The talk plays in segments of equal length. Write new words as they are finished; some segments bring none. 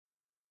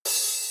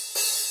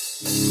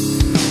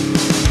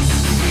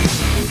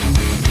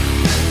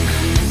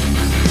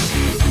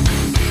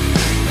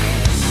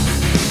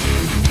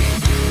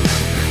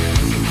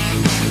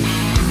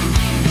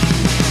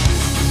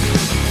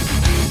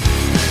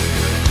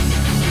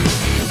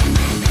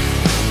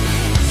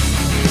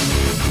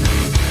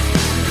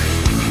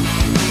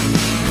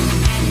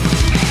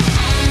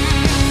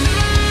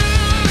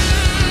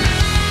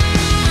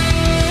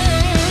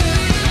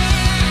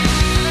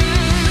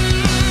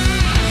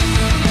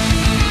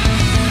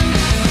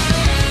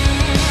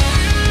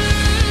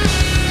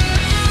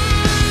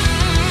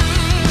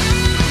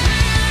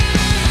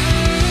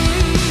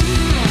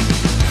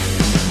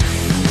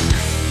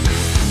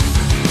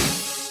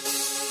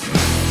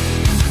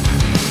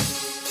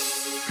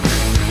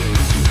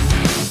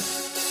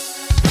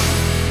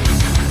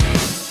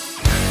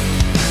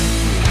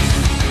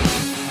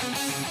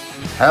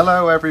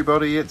Hello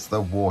everybody, it's the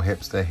War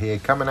Hipster here,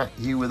 coming at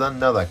you with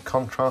another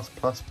Contrast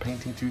Plus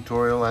painting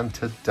tutorial, and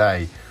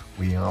today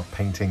we are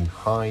painting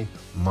High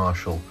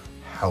Marshal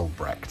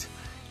Helbrecht.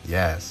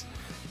 Yes,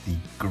 the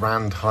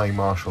Grand High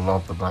Marshal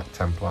of the Black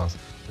Templars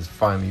has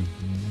finally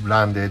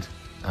landed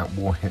at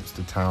War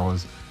Hipster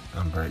Towers.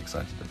 I'm very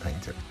excited to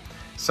paint him.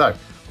 So,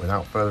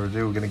 without further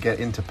ado, we're going to get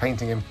into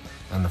painting him,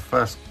 and the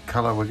first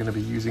colour we're going to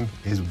be using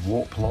is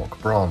Warplock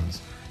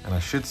Bronze. And I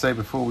should say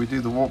before we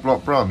do the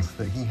Warplock Bronze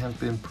that he has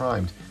been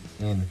primed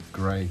in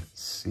Grey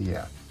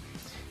Seer.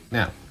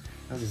 Now,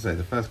 as I say,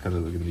 the first colour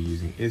that we're going to be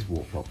using is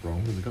Warplock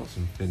Bronze, and we've got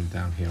some thin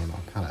down here on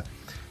our palette.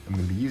 I'm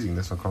going to be using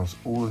this across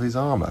all of his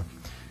armour.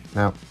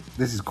 Now,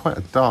 this is quite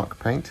a dark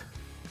paint,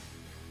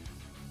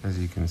 as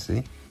you can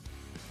see.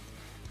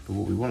 But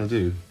what we want to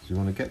do is we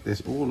want to get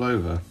this all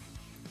over.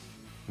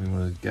 We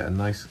want to get a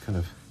nice kind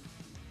of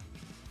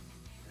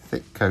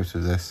thick coat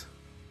of this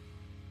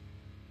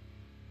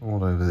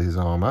all over his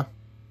armour.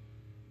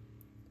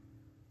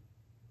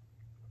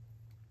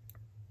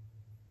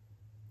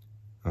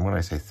 And when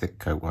I say thick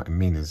coat, what I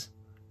mean is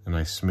a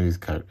nice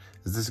smooth coat,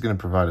 as this is going to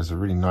provide us a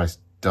really nice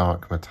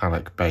dark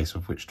metallic base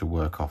of which to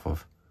work off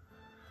of.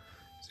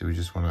 So we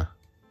just want to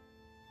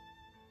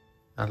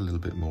add a little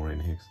bit more in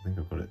here, because I think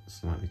I've got it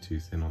slightly too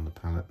thin on the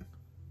palette.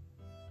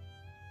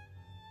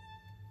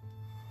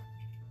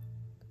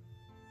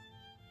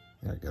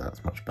 There we go,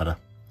 that's much better.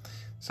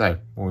 So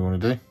what we want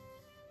to do,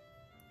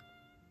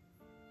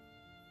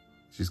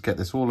 just get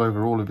this all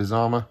over all of his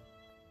armour,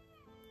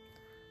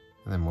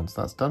 and then once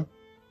that's done,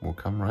 we'll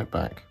come right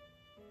back.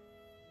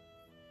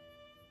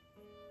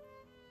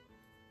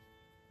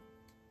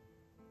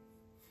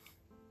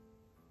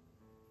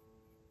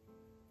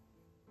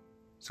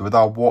 So with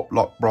our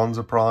Warplock Bronze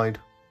applied,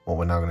 what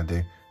we're now going to do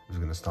is we're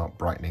going to start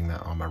brightening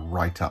that armour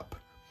right up.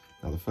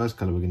 Now the first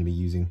colour we're going to be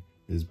using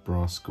is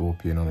Brass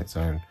Scorpion on its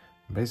own.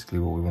 And basically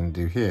what we want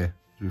to do here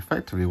is we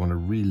effectively want to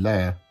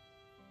relayer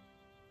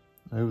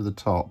over the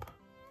top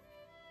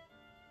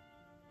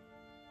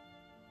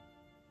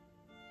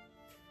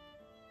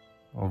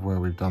of where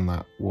we've done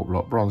that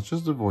Warplock Bronze,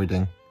 just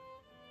avoiding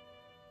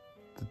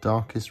the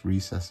darkest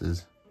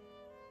recesses.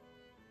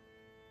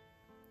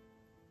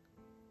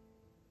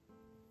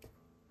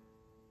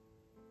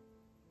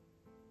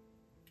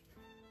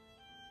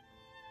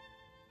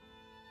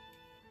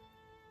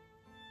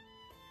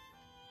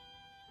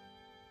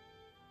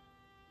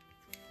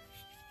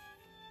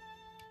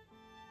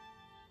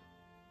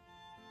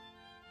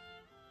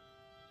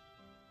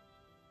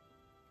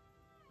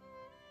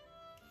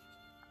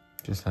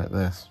 Just like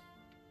this.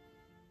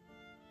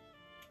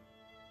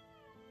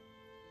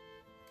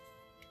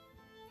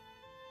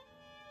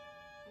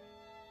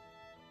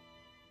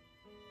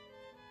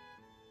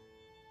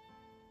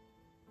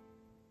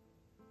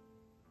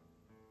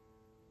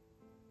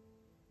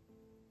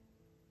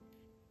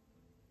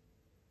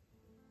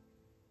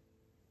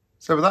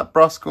 So with that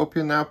Brass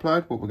Scorpion now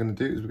applied, what we're going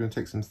to do is we're going to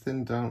take some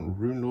thinned down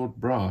Runelord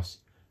Brass.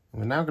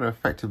 And we're now going to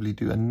effectively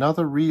do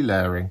another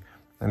relayering.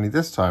 Only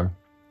this time,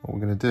 what we're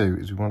going to do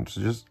is we want to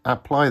just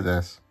apply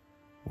this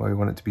where we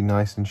want it to be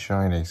nice and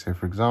shiny. So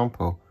for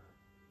example,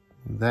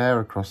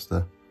 there across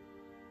the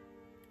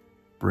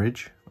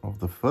bridge of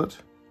the foot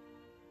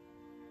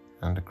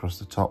and across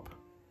the top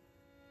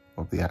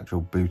of the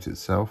actual boot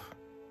itself.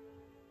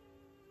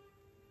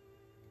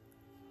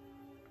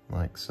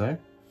 Like so.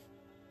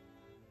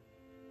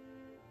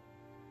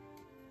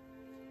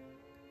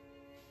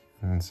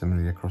 And then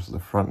similarly across the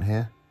front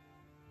here.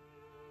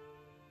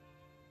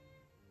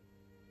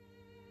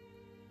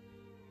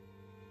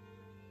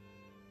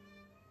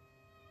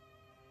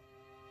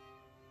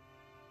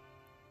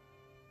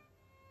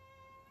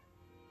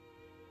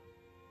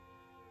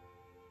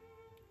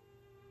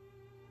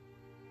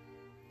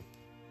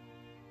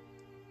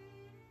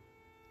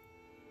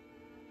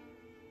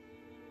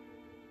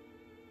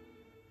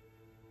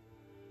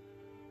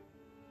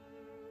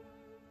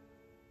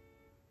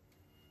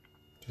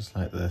 Just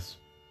like this.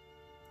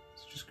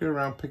 So just go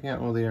around picking out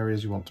all the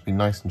areas you want to be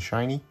nice and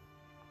shiny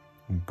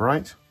and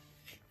bright.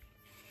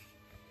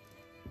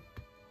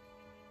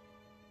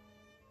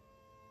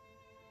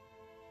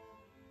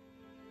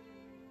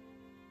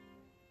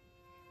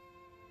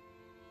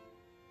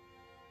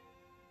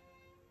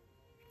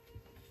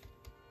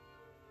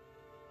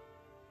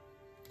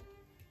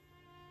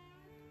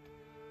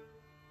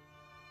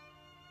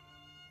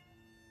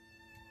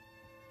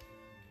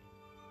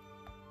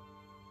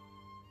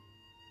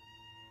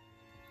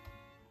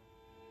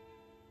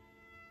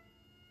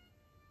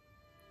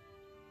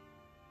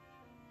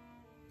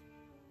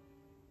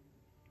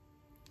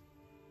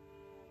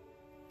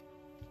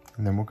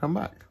 and then we'll come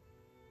back.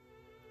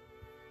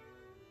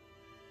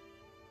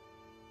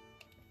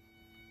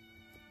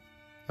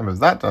 And with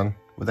that done,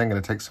 we're then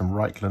going to take some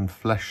Reikland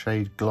Flesh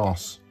Shade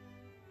Gloss.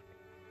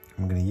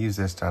 I'm going to use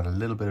this to add a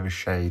little bit of a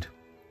shade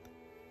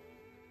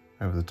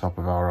over the top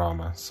of our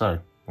armour. So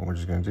what we're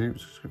just going to do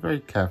is just very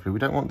carefully. We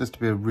don't want this to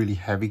be a really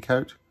heavy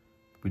coat.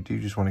 We do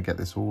just want to get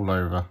this all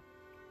over.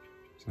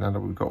 So now that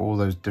we've got all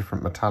those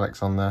different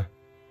metallics on there,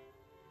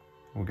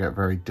 we'll get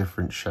very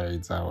different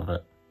shades out of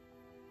it.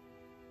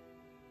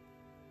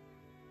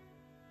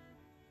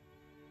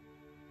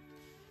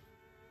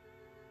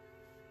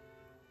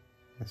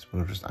 This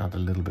will just add a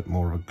little bit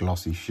more of a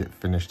glossy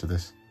finish to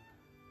this.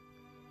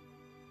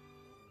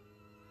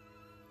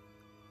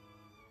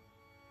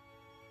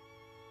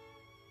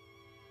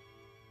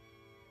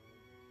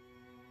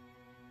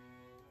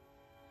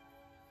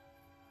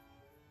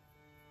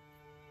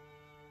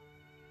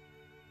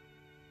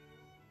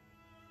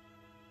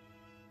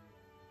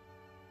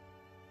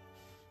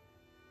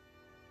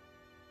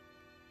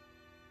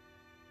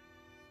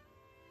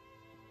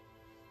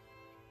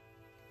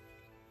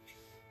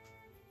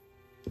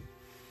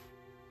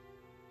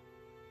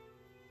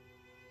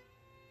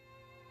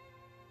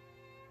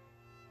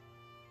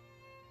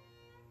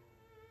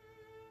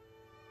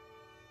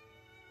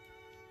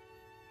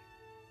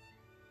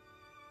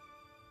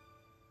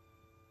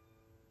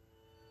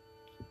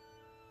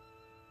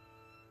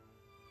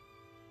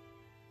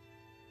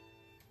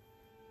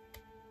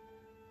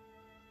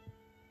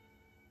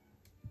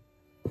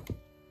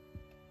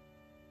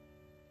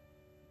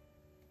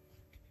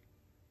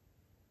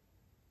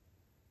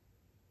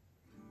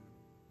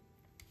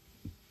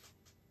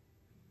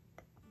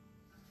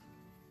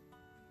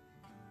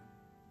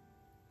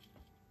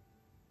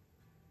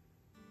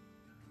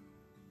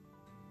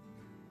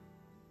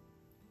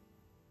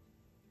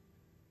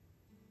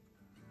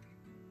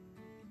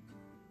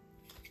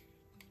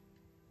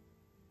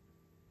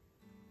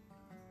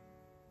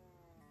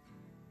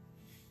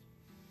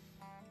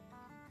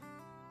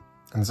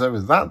 And so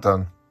with that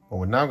done, what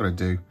we're now going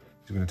to do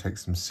is we're going to take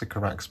some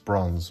Sycorax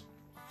Bronze.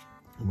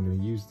 And we're going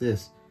to use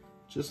this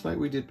just like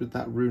we did with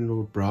that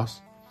Runelord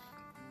Brass.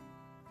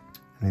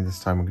 Only this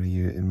time we're going to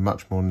use it in a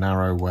much more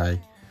narrow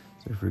way.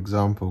 So for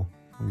example,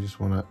 we just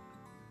want to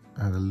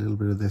add a little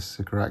bit of this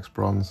Sycorax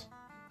Bronze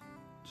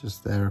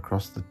just there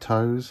across the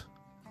toes.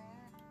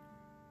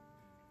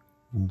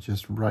 And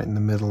just right in the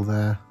middle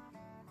there.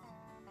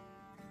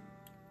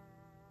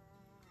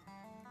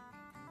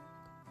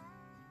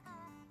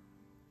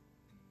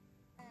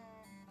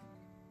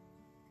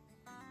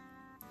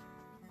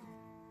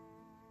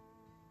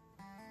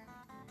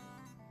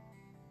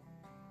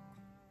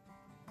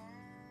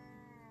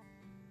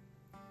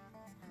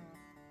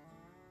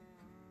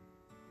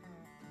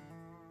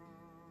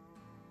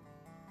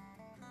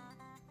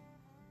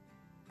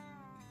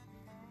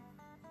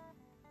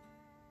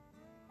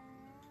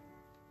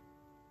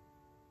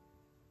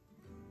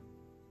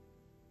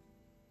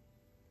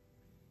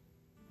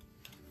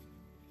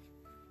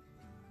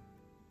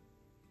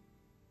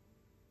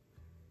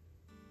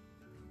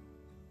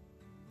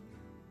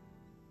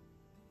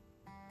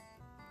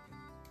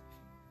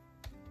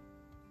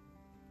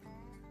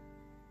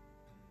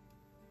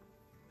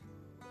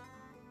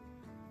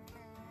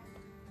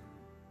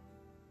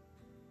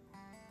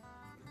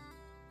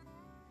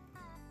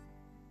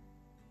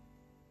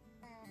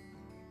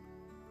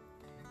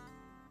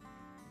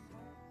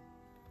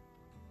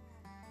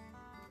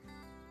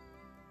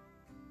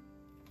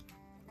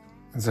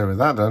 And so with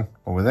that done,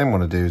 what we then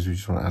want to do is we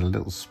just want to add a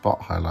little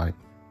spot highlight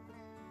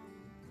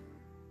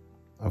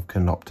of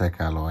Canoptek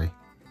Alloy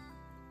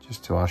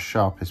just to our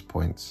sharpest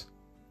points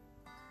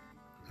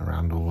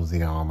around all of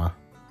the armour.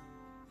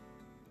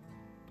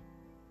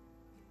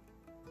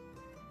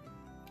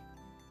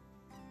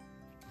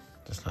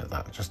 Just like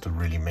that, just to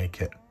really make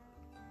it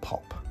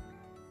pop.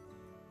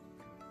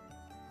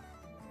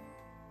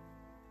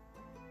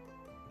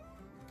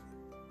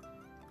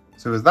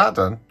 So with that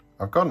done,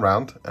 I've gone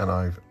round and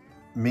I've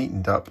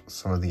meetened up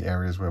some of the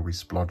areas where we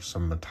splodged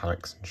some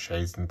metallics and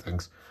shades and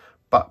things,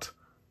 but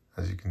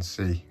as you can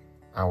see,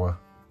 our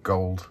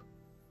gold,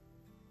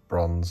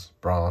 bronze,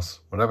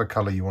 brass, whatever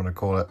colour you want to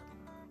call it,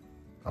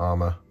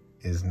 armour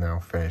is now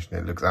finished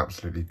and it looks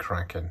absolutely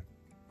cracking.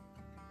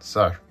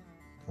 So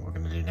what we're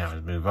going to do now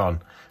is move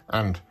on,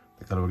 and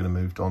the colour we're going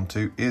to move on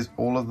to is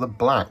all of the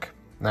black.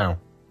 Now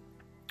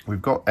we've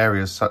got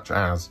areas such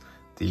as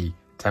the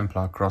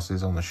Templar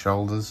crosses on the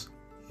shoulders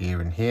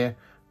here and here,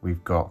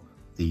 we've got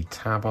the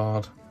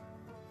tabard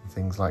and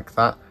things like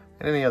that,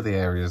 and any other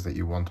areas that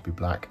you want to be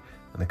black.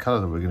 And the colour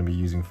that we're going to be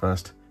using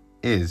first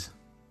is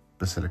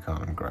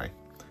Basilicanum Grey.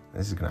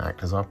 This is going to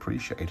act as our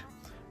pre-shade,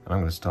 and I'm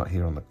going to start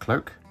here on the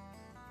cloak.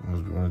 And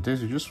what we want to do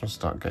is we just want to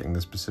start getting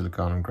this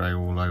Basilicanum Grey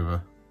all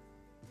over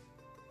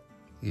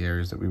the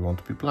areas that we want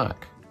to be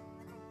black.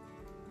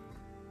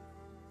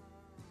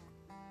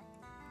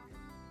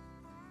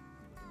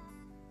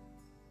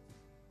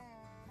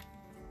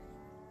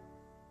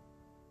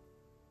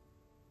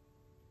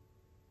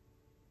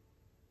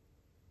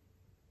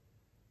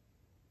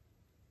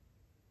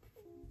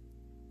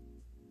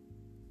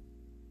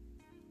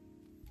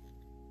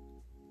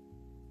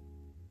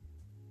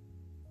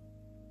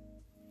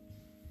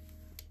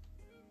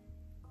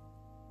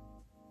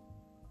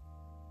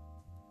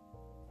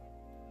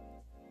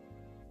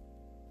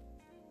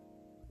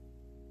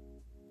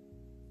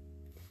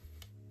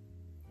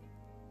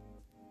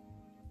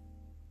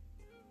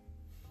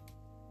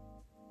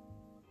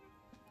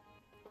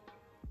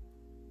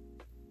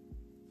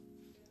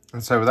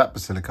 And so with that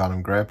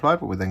Basilicanum Grey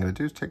applied, what we're then going to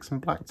do is take some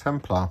Black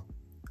Templar.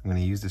 I'm going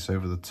to use this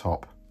over the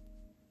top.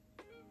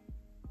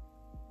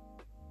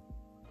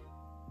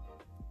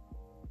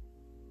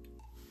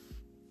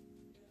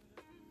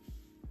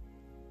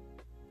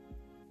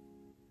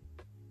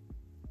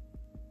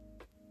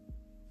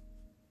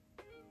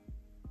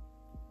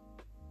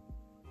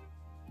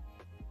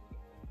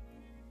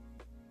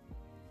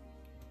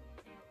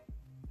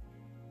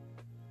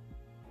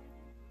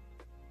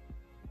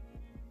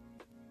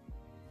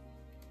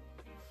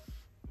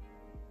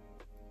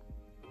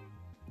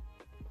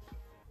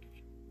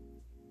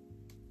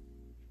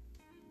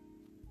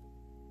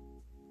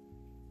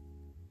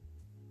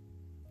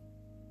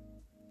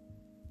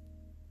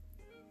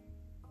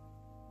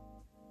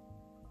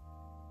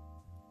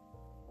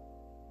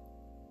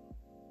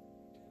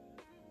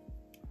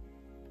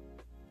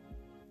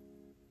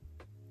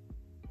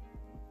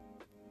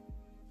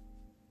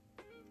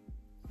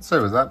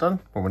 So with that done,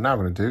 what we're now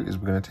going to do is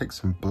we're going to take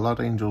some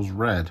Blood Angels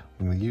Red.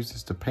 I'm going to use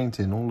this to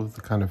paint in all of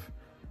the kind of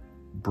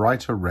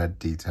brighter red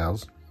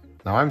details.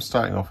 Now I'm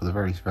starting off with a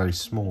very, very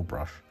small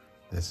brush,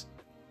 this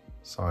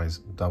size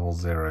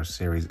 00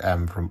 Series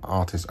M from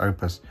Artist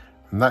Opus,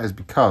 and that is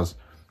because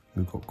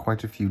we've got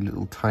quite a few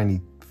little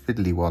tiny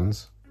fiddly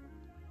ones,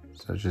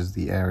 such as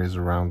the areas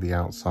around the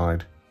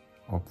outside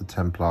of the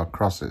Templar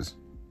crosses.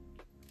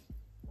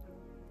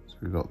 So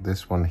we've got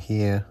this one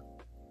here,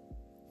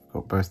 we've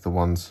got both the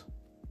ones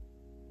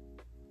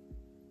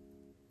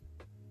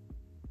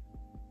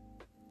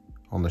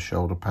on the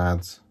shoulder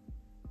pads.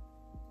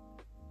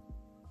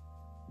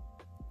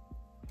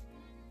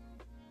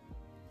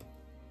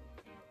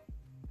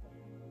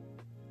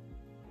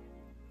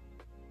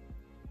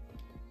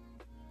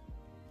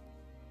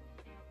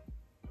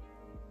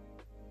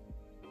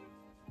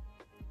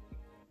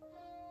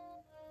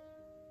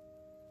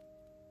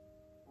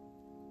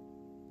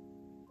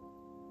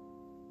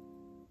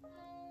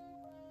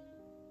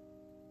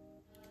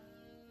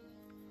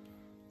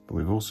 But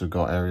we've also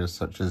got areas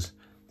such as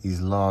these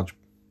large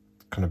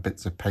kind of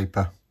bits of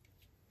paper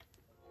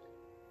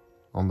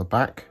on the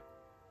back,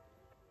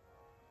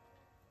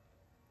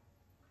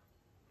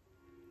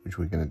 which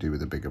we're going to do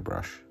with a bigger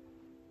brush.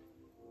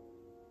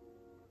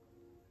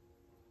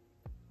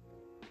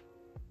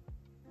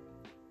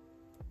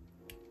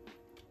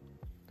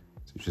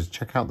 So just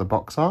check out the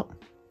box art.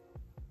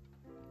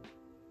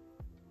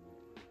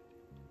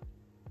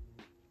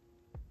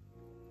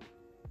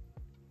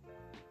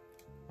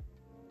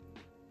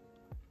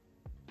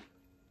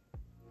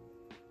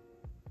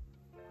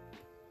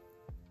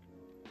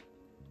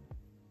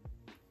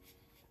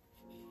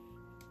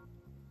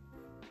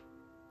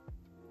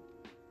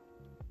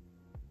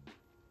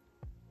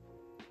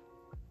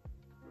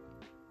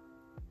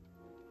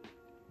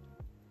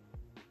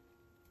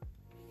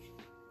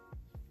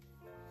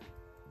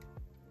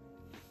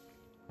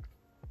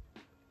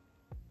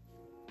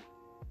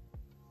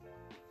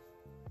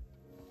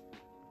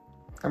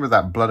 And with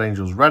that Blood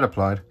Angels Red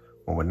applied,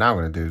 what we're now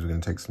going to do is we're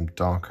going to take some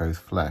Darkoath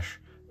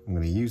Flesh. I'm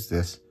going to use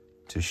this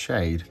to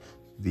shade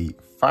the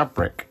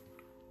fabric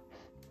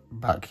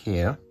back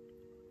here.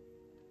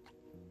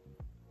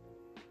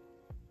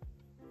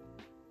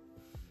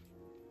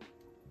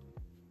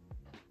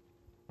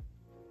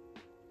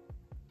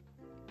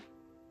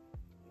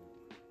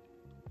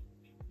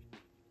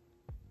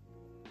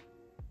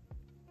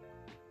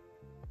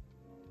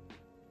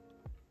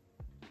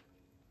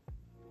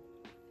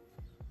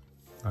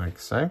 Like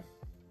so,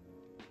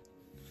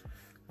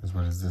 as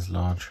well as this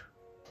large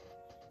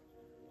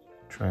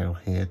trail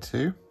here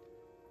too.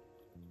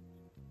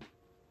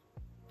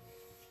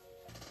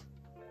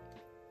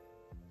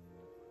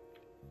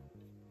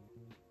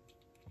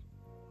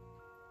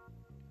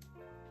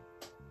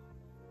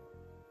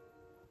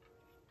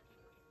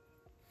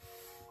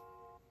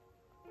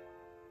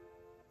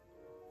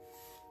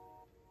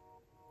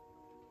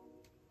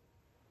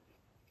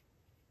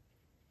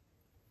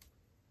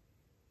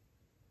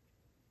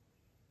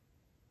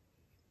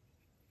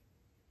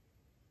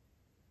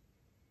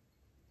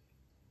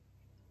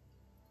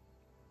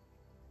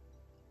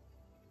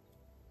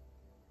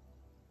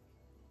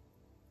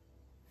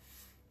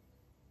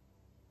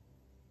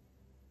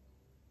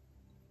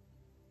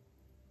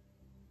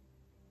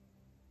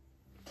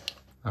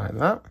 Like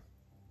that.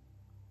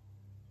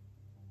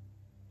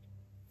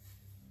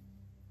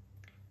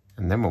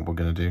 And then what we're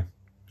going to do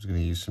is going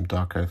to use some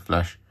Darkoath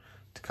Flesh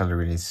to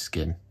colour in his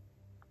skin.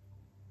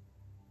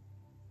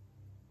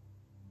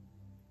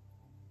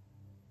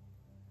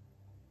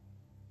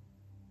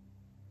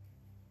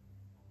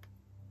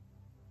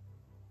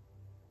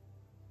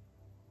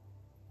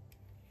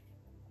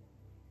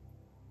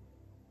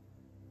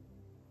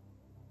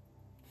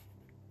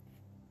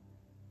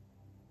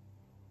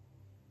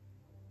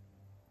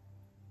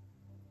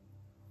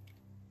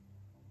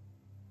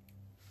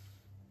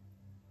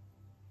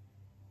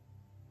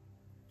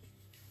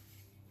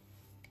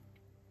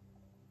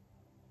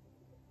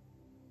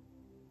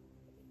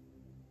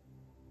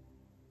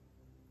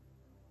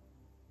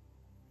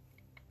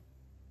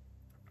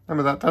 And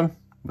with that done,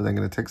 we're then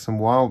going to take some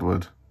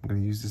Wildwood I'm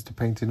going to use this to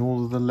paint in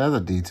all of the leather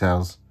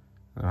details.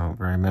 There aren't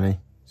very many.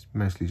 It's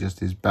mostly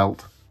just his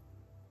belt.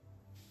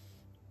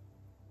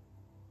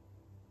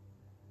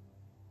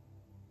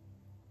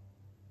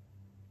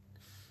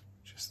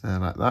 Just there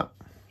like that.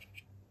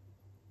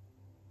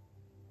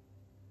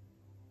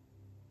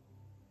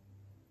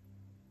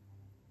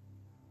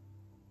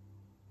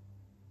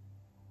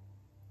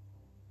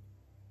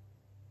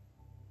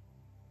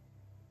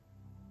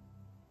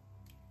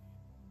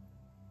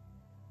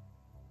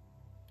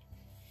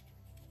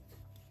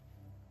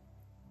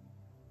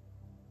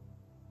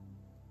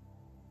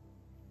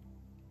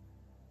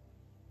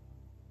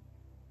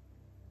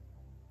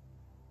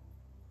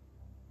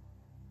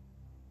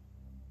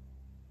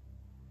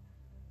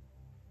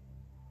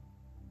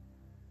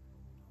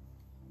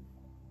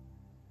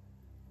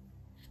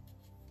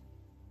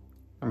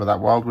 Remember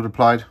that Wildwood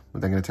applied? We're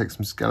then going to take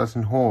some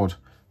Skeleton Horde.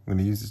 I'm going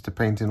to use this to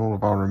paint in all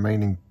of our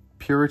remaining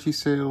purity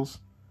seals.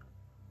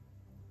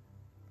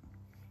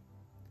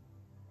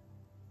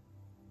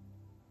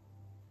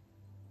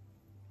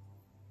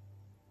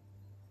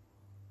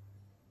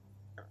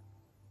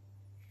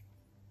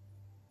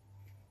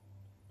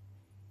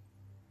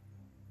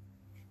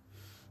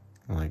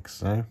 Like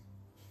so.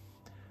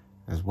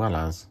 As well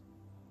as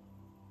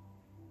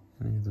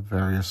any of the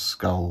various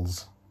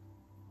skulls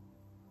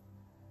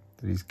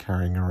that he's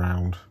carrying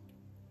around.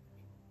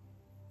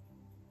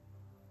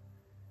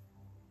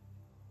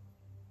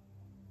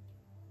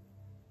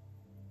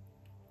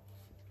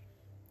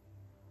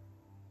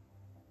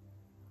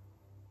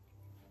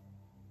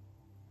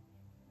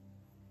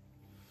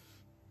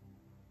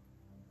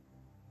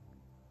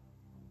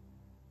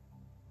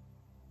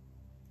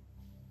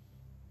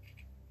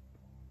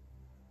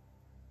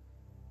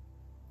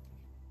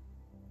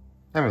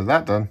 And with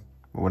that done,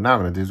 what we're now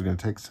going to do is we're going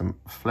to take some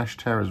Flesh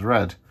Tearers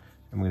Red,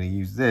 and we're going to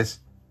use this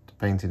to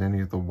paint in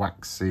any of the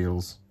wax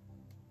seals.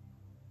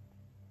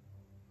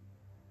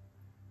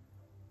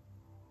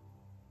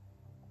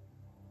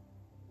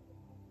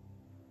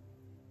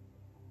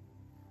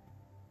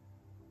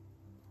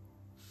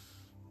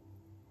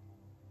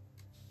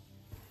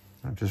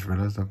 I've just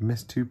realised I've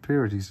missed 2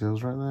 purity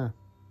seals right there.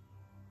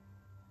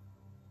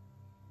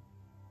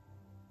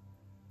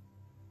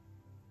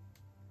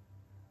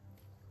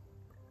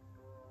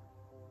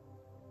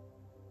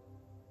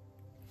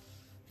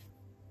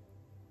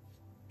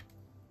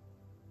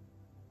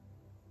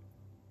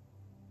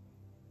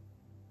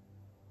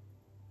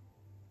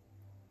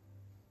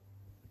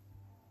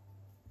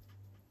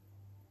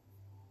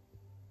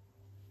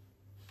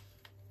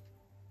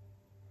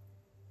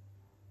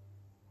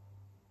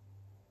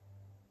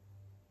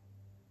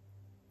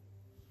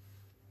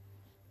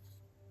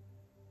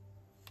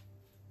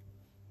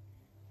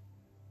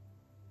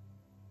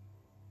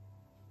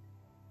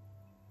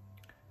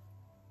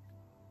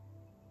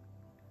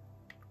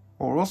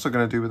 What we're also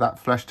going to do with that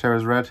Flesh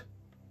Tearers Red is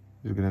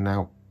we're going to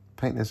now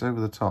paint this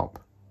over the top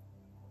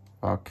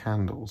of our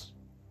candles.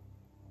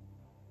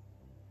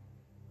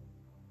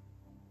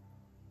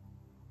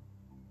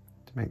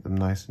 To make them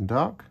nice and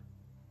dark.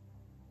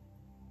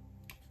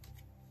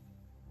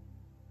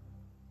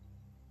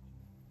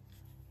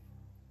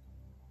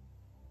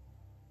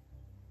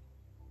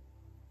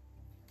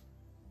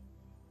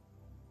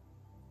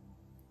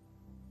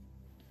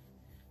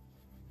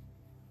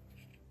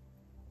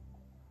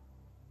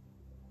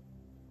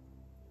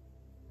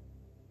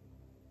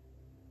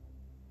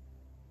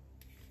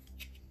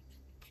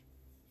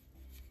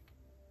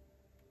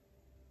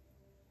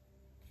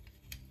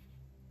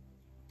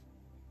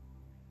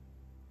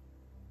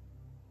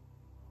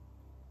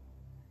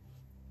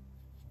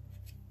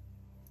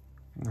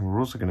 And we're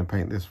also going to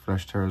paint this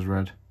Flesh Tearers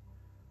Red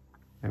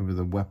over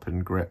the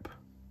weapon grip.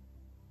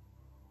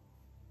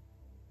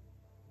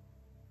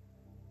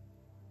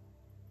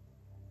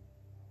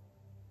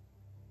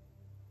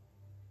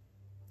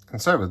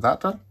 And so with that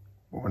done,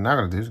 what we're now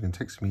going to do is we're going to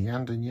take some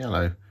Iyanden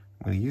Yellow.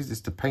 I'm going to use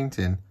this to paint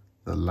in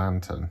the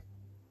lantern.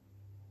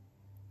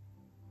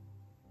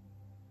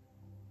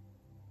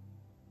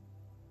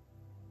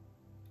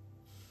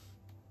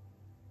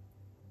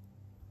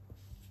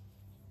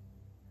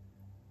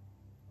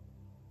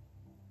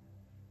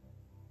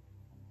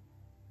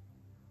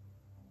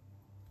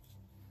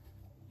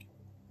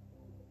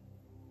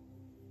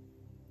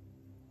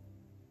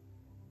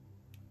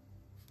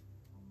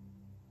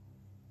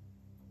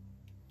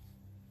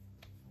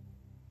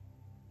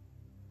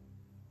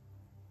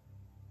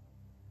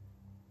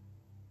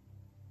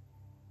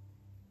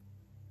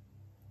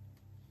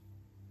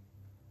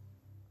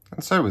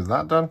 And so with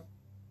that done,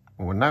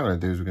 what we're now going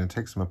to do is we're going to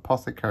take some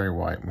Apothecary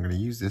White and we're going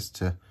to use this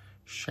to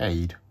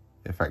shade,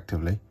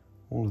 effectively,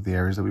 all of the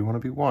areas that we want to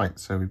be white.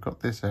 So we've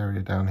got this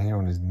area down here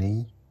on his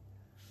knee.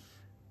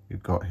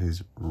 We've got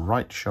his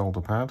right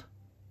shoulder pad.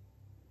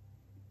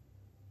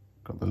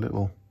 Got the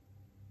little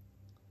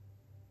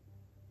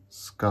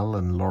skull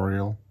and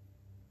laurel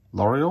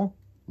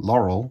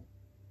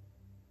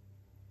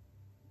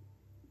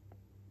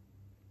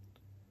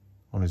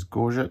on his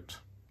gorget.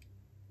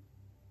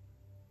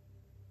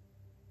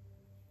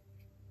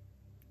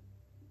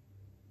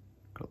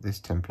 Got this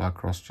Templar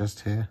cross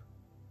just here.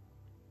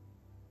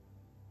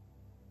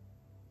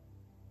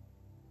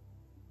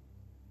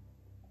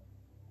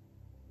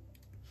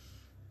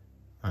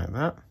 Like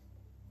that.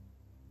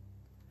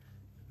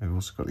 We've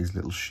also got these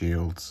little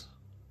shields.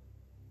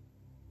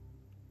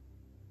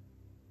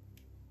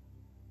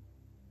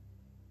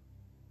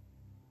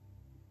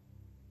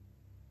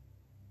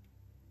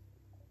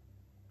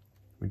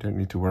 We don't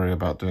need to worry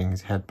about doing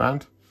his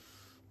headband.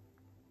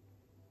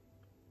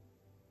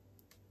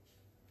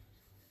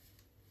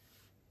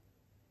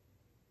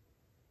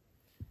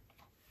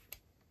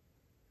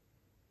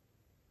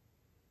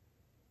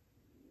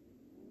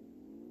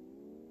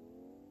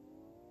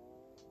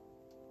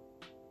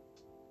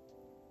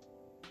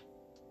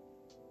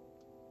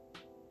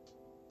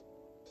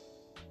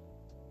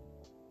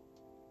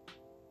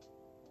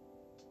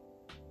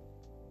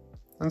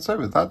 And so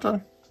with that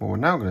done, what we're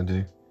now going to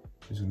do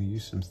is we're going to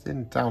use some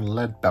thinned down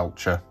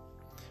Leadbelcher.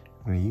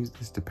 I'm going to use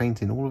this to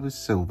paint in all of his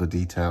silver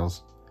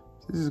details.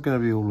 So this is going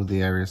to be all of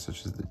the areas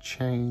such as the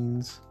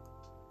chains,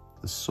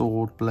 the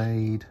sword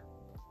blade,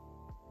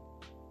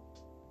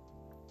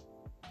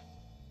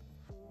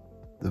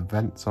 the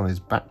vents on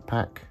his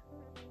backpack,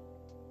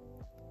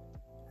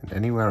 and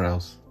anywhere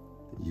else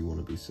that you want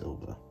to be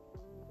silver.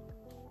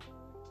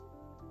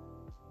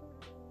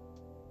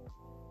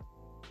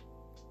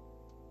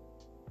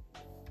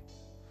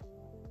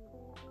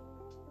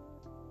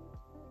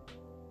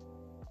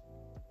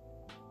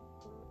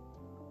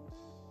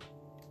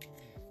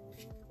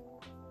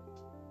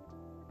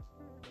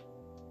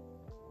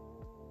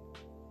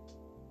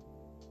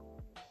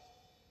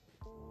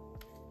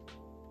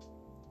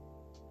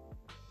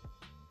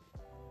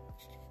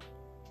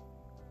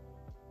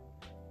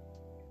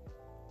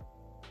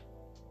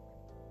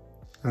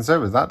 And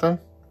so with that done,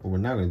 what we're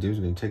now going to do is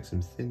we're going to take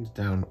some thinned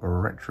down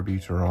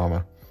Retributor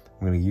Armour.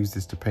 I'm going to use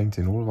this to paint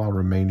in all of our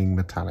remaining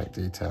metallic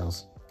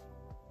details.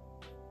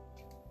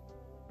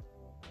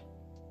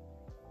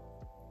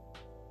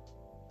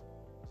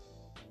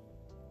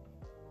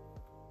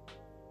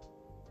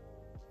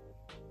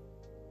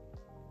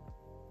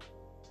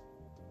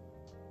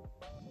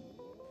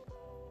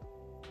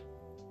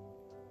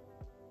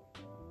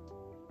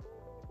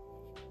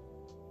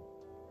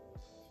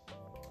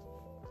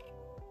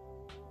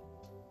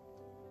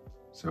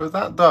 So with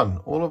that done,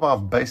 all of our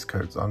base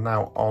coats are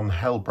now on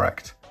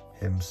Helbrecht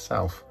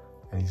himself,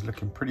 and he's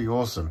looking pretty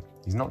awesome.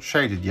 He's not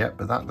shaded yet,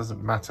 but that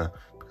doesn't matter,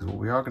 because what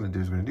we are going to do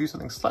is we're going to do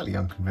something slightly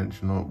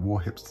unconventional at War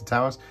Hipster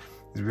Towers,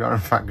 is we are in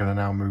fact going to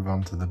now move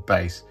on to the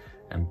base,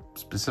 and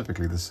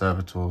specifically the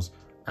servitors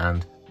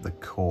and the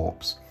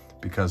corpse,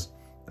 because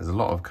there's a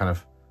lot of kind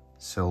of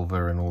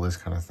silver and all this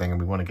kind of thing,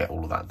 and we want to get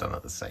all of that done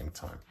at the same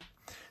time.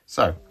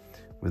 So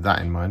with that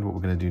in mind, what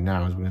we're going to do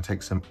now is we're going to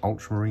take some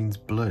Ultramarines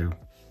Blue.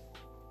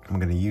 I'm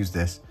going to use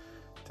this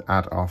to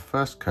add our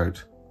first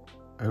coat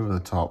over the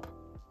top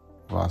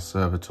of our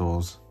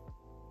servitors'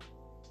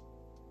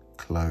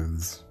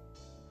 clothes.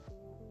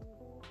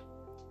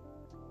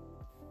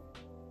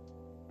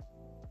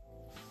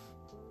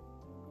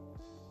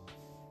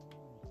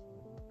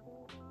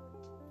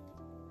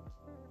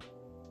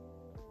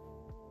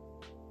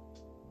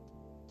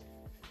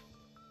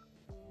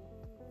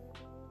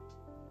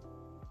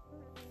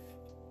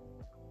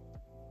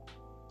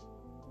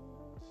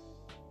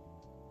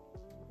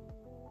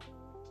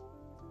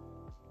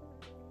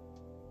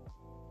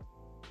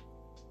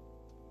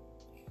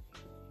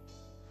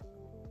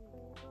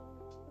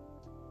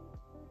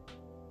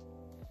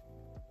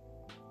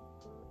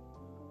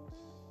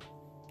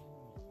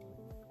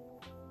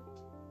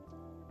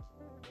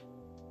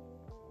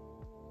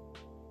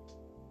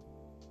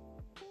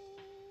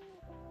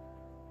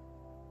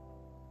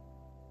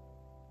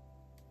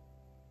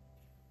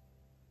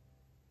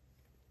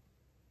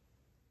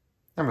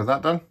 And with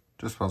that done,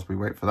 just whilst we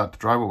wait for that to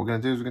dry, what we're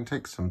going to do is we're going to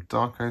take some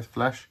Darkoath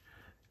Flesh.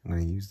 I'm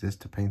going to use this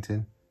to paint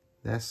in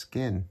their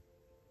skin.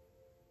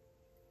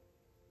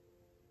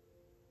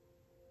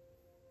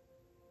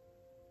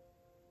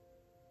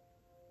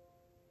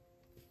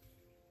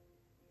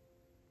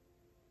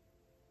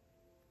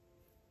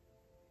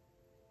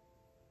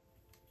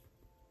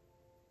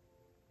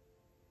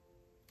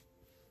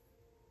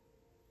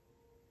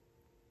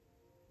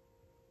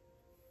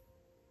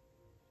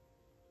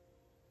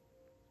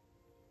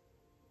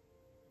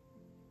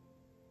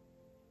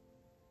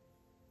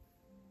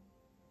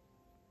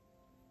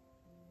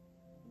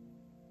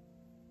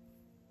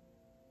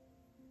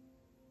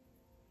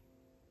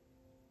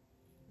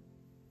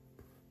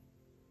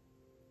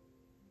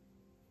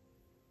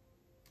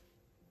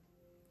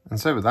 And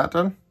so with that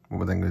done,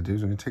 what we're then going to do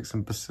is we're going to take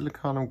some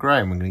Basilicanum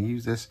Grey, and we're going to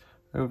use this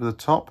over the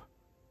top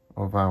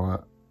of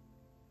our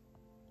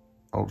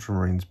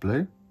Ultramarines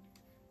Blue.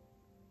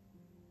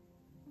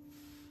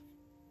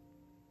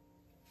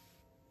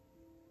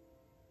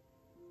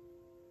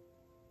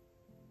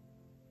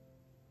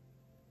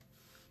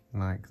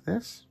 Like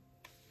this.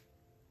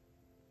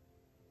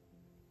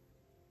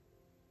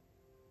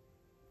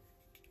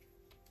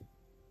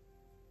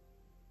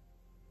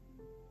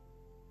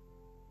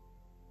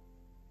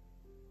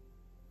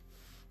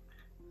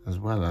 As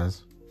well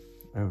as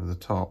over the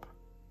top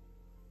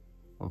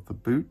of the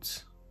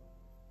boots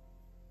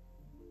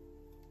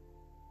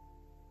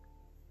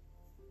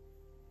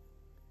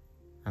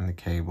and the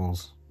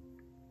cables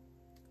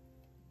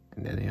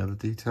and any other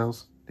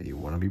details that you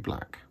want to be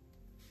black.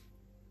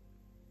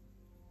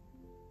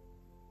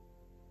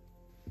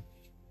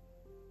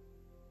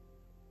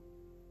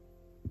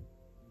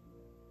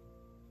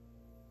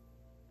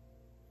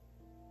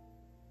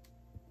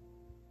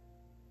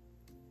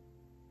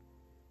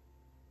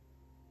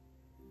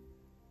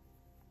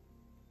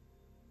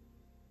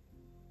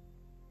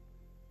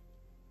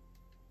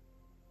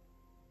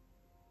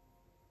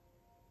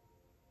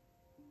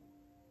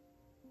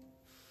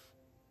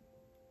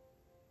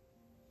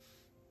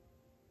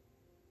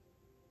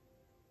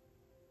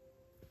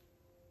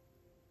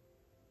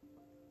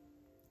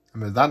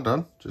 And with that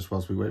done, just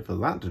whilst we wait for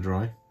that to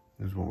dry,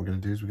 is what we're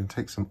going to do is we're going to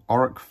take some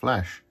Orruk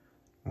Flesh.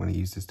 I'm going to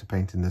use this to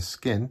paint in the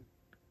skin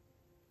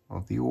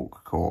of the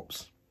Orc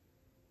corpse.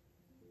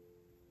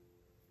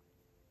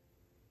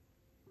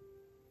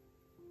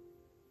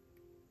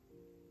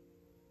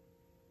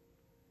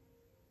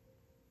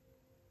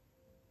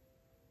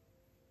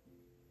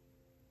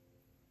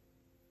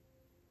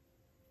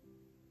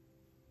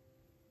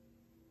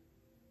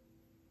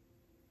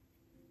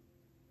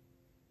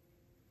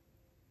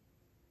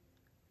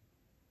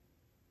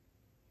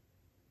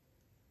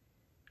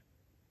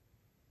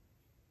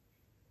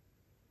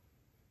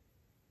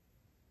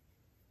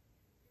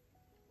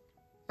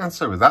 And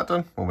so with that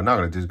done, what we're now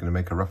going to do is going to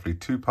make a roughly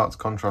 2 parts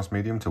contrast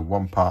medium to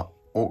 1 part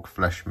Orc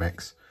Flesh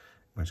mix.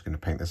 We're just going to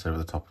paint this over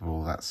the top of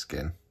all that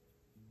skin.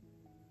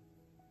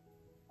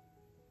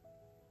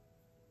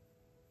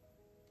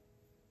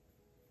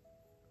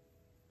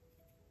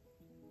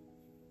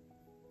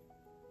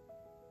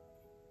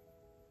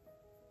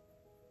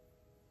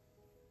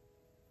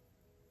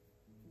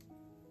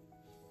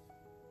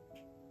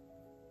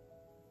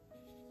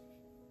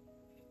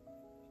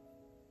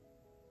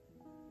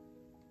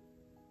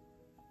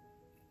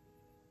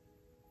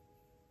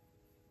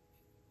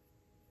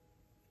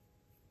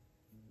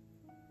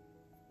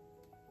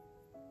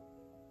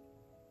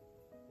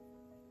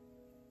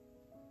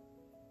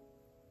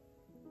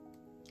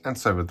 And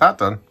so with that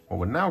done, what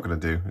we're now going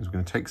to do is we're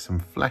going to take some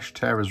Flesh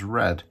Tearers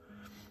Red.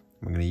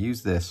 We're going to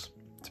use this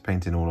to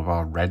paint in all of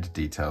our red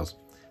details.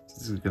 So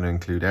this is going to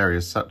include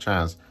areas such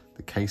as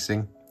the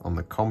casing on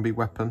the combi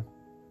weapon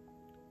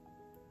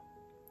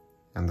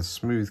and the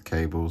smooth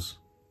cables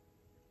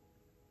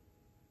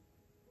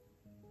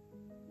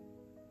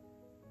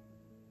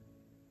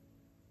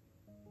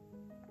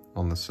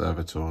on the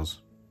servitors.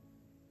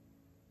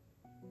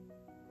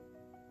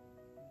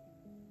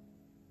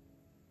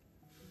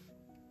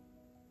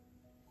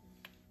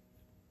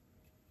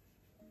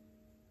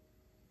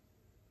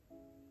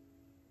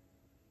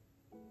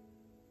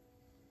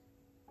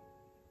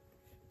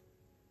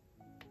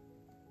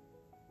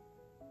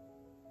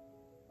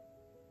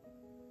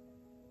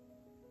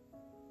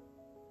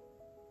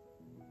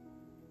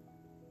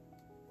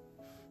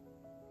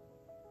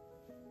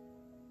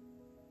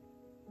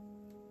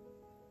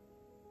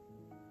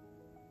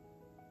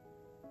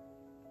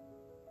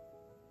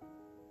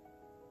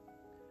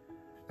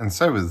 And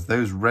so with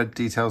those red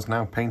details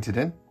now painted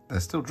in,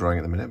 they're still drying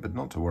at the minute, but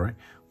not to worry.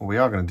 What we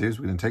are going to do is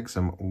we're going to take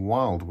some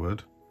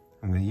wildwood.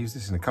 I'm going to use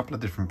this in a couple of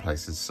different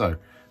places. So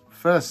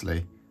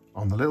firstly,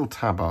 on the little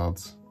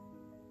tabards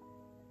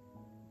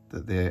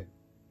that the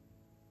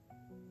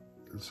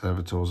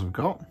servitors have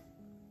got,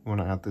 we want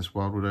to add this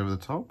wildwood over the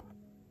top.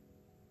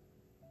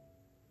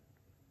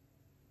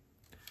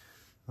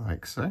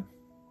 Like so.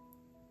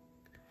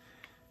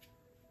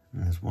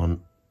 And there's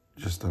one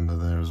just under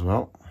there as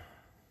well.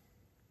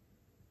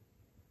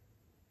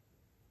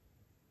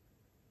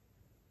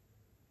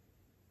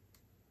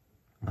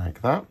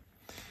 Like that.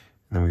 And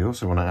then we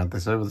also want to add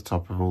this over the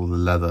top of all the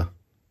leather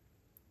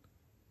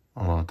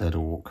on our dead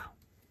orc.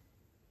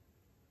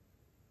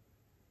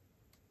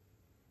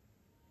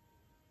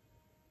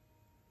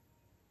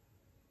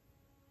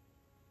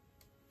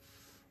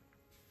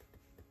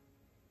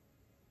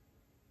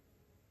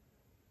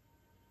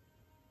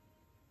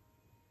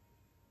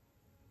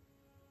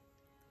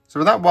 So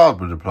with that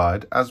wildwood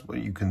applied, as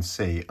you can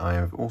see, I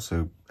have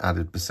also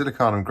added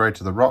Basilicanum Grey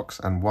to the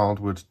rocks and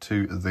wildwood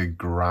to the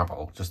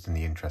gravel, just in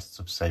the interests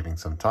of saving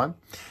some time.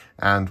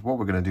 And what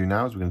we're going to do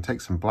now is we're going to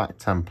take some Black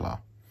Templar,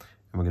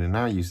 and we're going to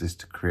now use this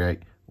to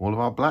create all of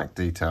our black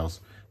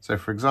details. So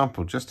for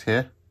example, just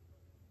here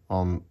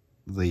on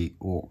the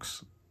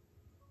orc's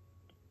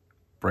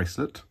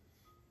bracelet,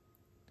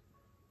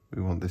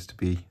 we want this to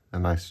be a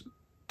nice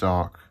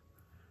dark,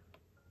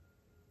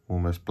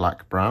 almost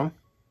black brown.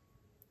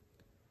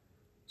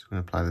 I'm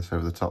going to apply this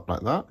over the top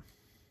like that.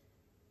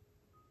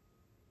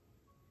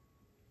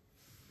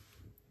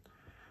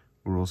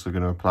 We're also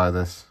going to apply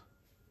this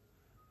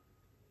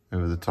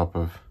over the top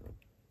of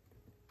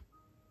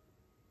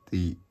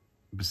the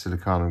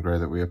Basilicanum Grey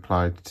that we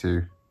applied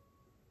to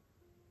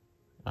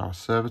our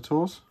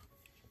servitors.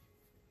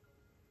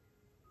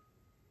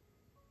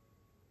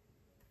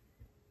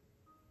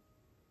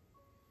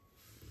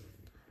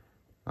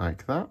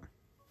 like that,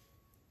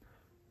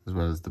 as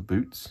well as the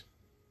boots.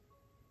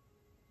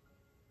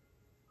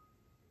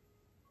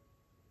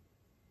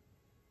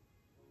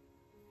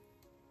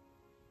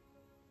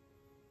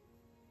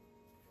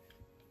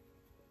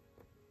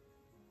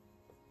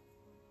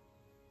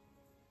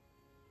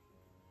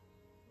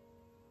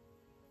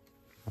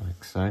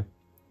 Like so. And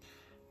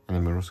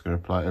then we're also going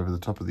to apply it over the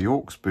top of the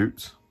Orc's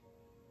boots.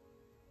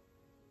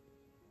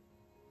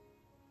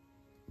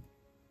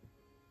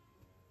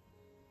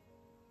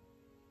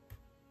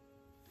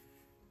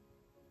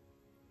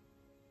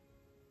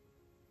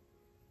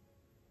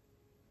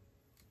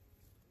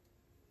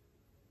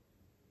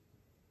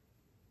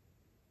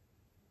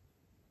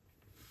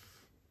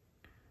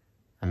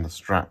 And the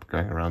strap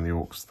going around the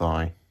Orc's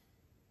thigh.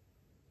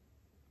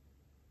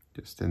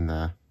 Just in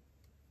there.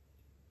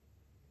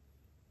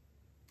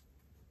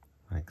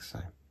 Like so.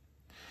 So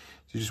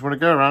you just want to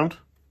go around,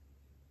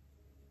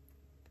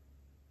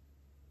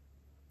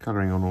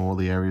 colouring on all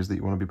the areas that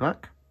you want to be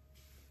black.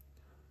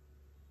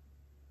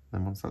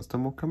 Then once that's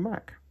done, we'll come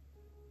back.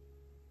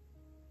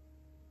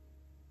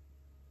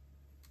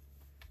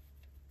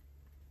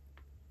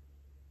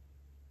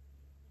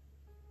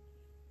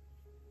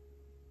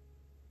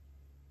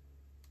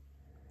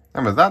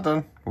 And with that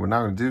done, what we're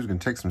now going to do is we're going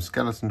to take some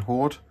skeleton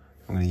horde.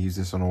 I'm going to use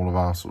this on all of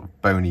our sort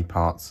of bony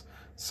parts.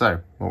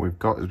 So what we've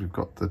got is we've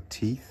got the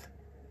teeth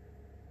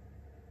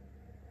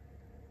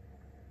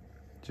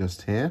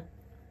just here.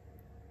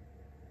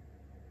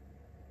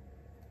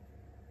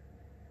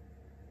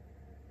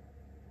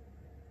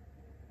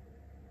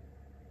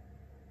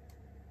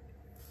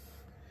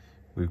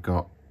 We've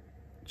got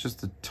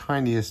just the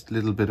tiniest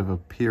little bit of a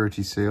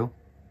purity seal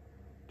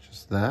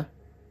just there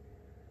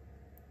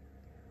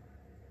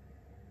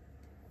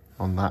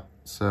on that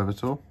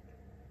servitor.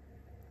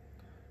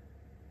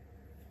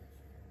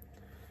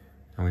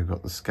 And we've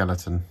got the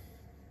skeleton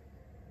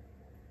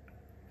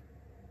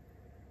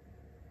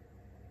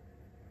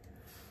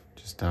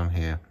just down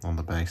here on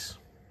the base.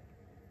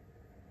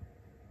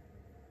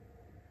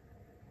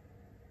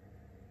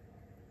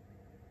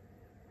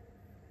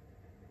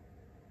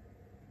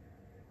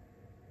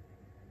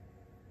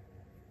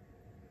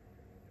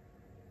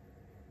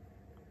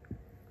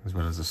 As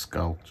well as a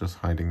skull just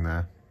hiding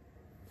there.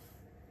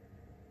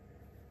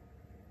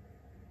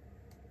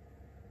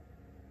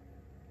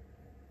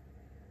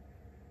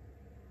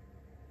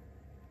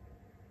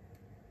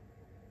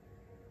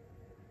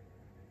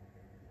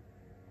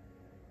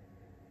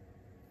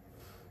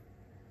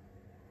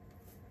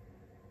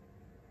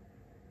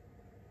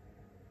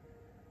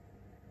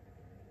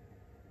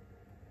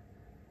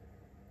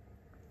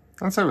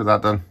 And so with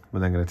that done, we're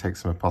then going to take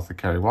some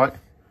Apothecary White.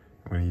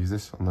 I'm going to use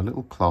this on the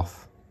little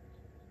cloth.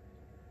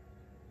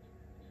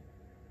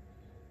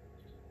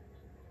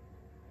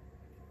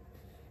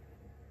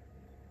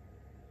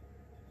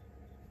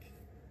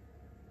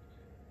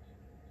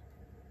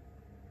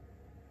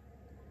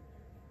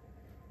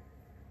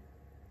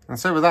 And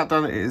so with that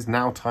done, it is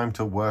now time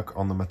to work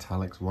on the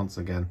metallics once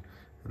again.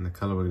 And the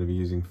colour we're going to be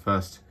using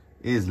first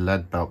is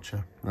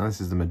Leadbelcher. Now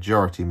this is the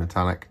majority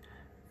metallic.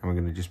 And we're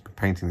going to just be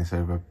painting this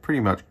over pretty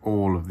much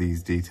all of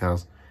these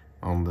details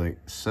on the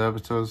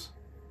servitors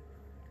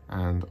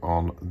and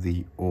on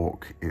the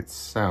Orc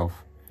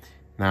itself.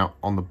 Now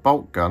on the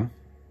bolt gun,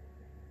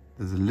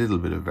 there's a little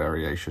bit of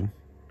variation,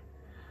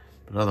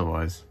 but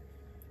otherwise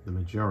the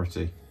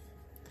majority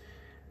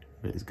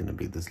of it is going to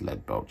be this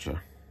Leadbelcher.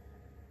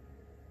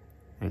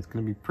 And it's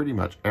going to be pretty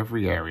much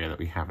every area that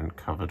we haven't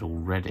covered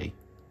already.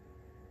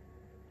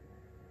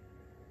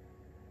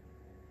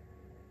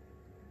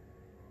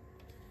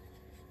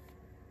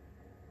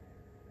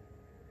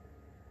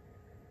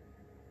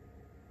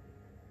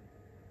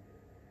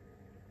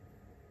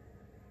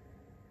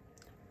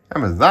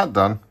 And with that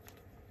done,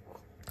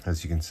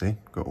 as you can see,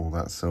 got all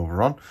that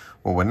silver on.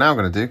 What we're now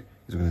going to do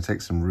is we're going to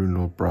take some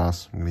Runelord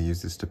Brass. I'm going to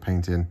use this to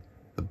paint in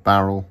the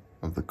barrel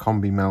of the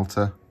combi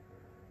melter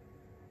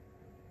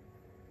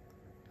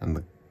and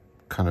the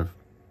kind of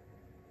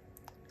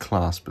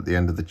clasp at the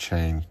end of the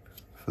chain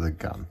for the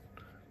gun.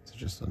 So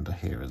just under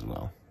here as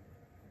well.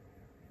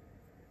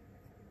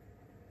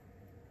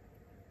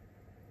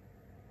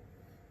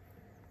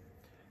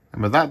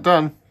 And with that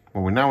done,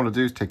 what we now want to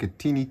do is take a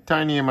teeny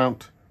tiny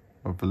amount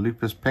of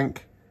Volupus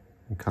Pink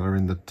and colour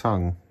in the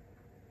tongue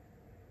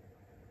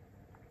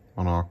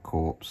on our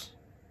corpse.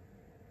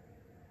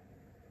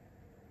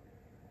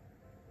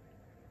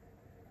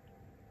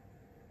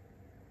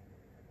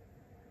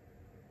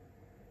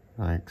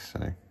 Like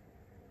so.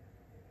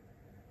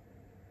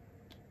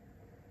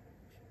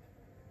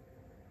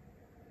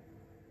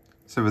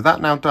 So with that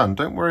now done,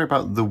 don't worry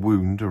about the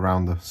wound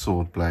around the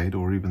sword blade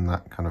or even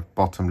that kind of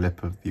bottom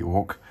lip of the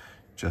Orc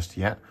just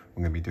yet.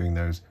 We're going to be doing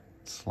those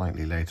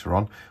slightly later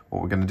on.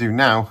 What we're going to do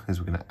now is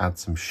we're going to add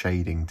some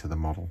shading to the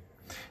model.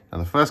 Now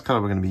the first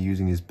colour we're going to be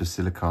using is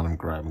Basilicanum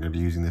Grey. I'm going to be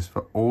using this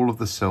for all of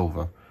the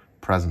silver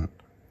present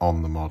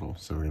on the model.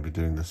 So we're going to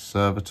be doing the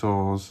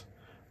servitors,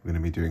 we're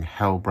going to be doing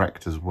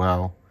Helbrecht as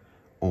well,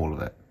 all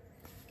of it.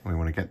 And we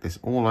want to get this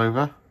all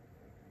over.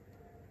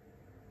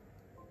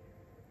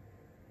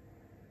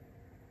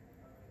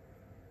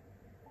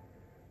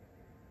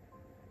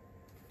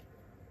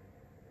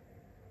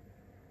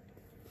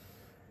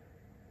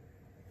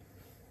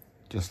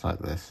 just like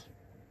this.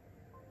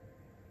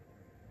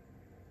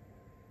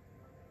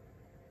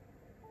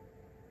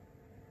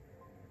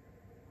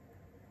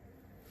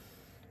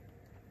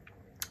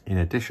 In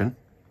addition,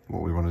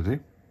 what we want to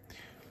do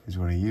is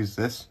we want to use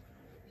this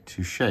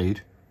to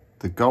shade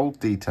the gold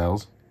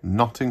details,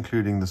 not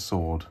including the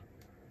sword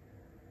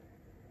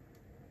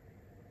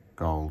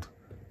gold.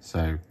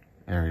 So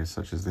areas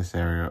such as this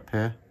area up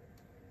here,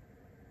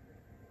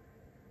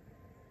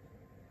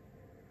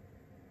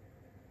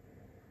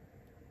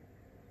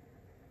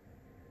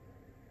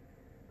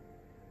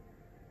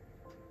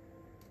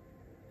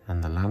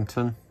 and the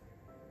lantern.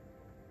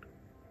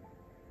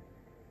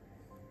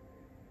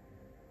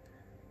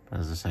 But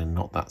as I say,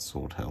 not that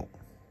sword hilt.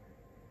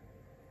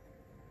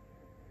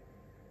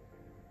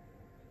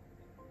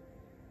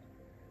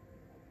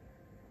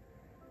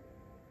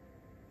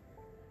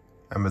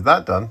 And with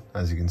that done,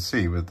 as you can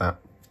see, with that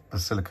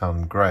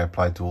Basilicanum Grey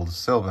applied to all the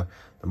silver,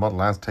 the model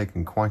has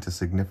taken quite a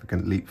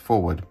significant leap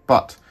forward.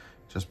 But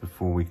just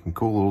before we can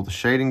call all the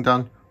shading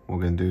done, what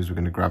we're going to do is we're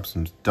going to grab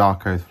some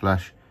Darkoath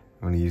Flesh.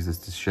 I'm going to use this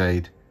to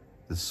shade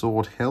the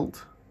sword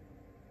hilt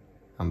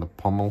and the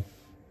pommel,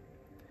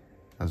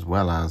 as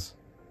well as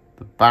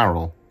the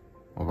barrel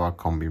of our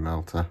combi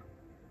melter.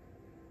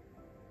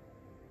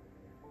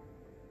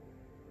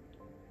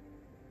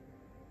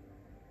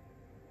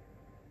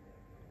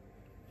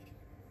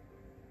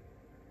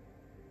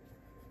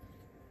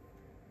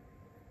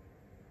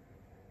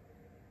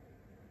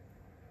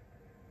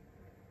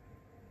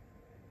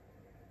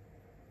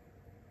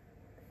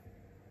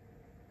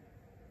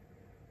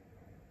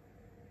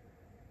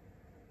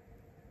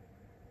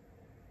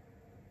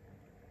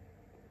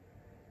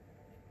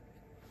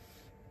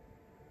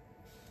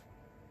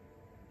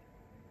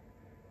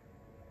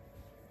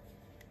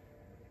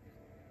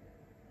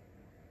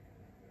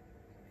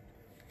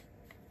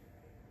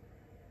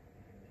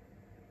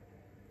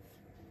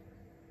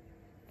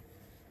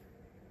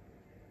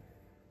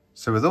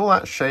 So with all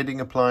that shading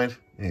applied,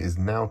 it is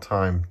now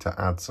time to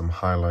add some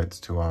highlights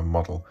to our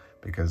model,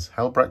 because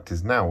Helbrecht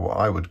is now what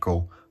I would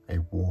call a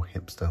war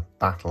hipster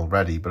battle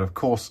ready, but of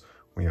course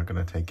we are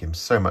going to take him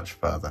so much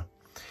further.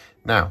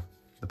 Now,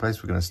 the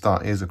place we're going to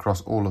start is across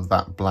all of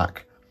that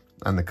black,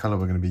 and the colour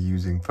we're going to be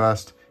using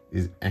first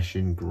is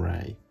Eshin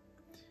Grey.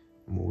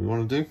 And what we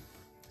want to do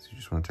is we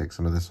just want to take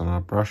some of this on our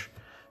brush,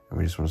 and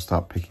we just want to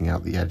start picking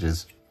out the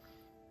edges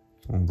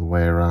all the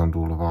way around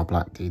all of our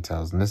black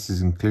details. And this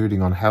is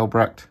including on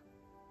Helbrecht,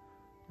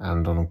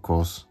 and on, of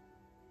course,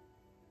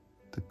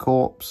 the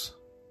corpse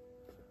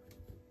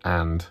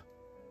and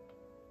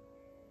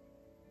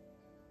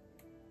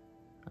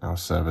our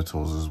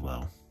servitors as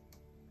well.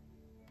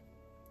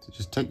 So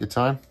just take your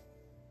time.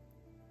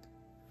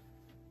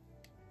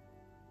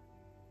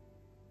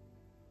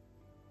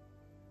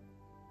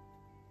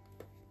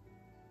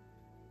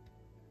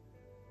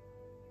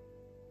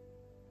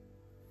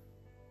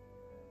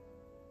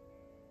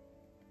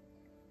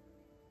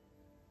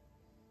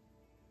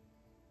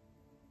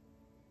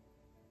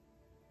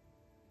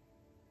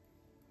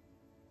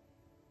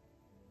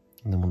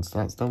 And then once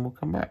that's done, we'll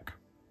come back.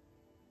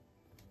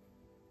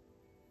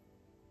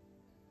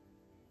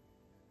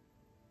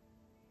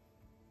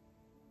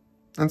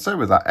 And so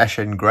with that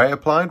Eshin Grey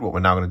applied, what we're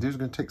now going to do is we're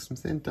going to take some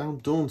thin down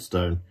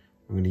Dawnstone.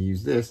 I'm going to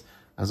use this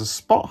as a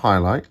spot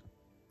highlight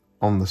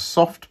on the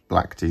soft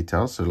black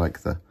details, so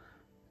like the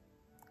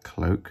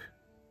cloak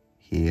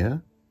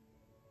here,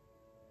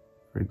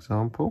 for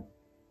example.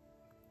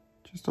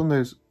 Just on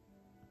those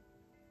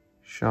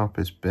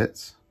sharpest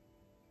bits.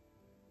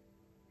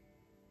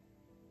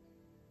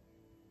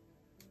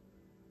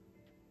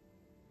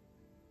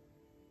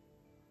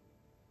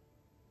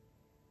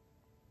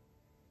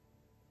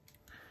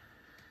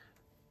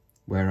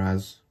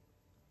 Whereas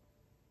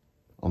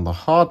on the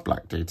hard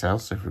black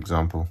details, so for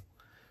example,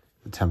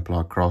 the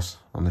Templar cross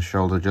on the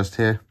shoulder just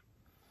here,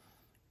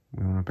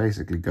 we want to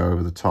basically go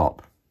over the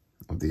top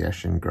of the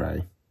Eshin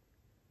Grey.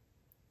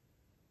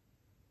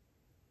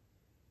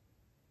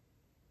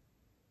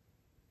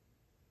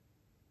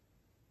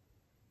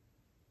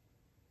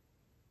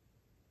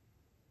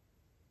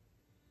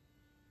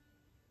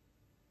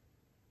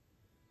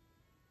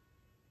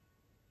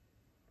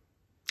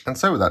 And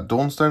so with that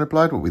Dawnstone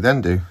applied, what we then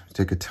do is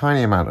take a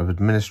tiny amount of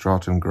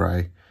Administratum Grey,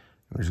 and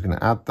we're just going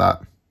to add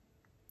that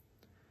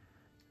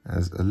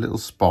as a little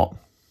spot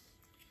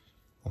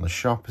on the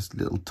sharpest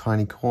little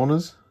tiny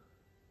corners,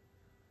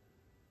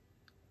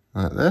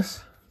 like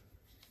this,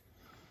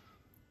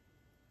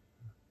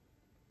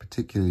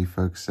 particularly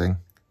focusing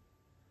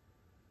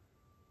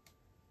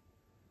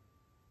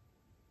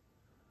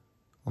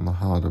on the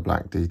harder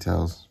black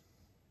details.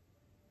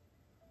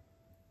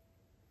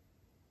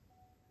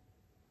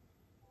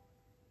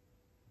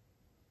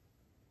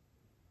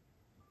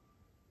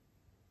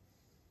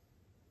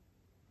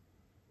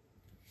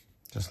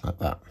 Just like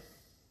that.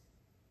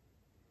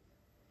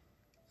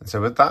 And so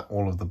with that,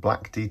 all of the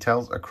black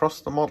details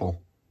across the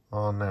model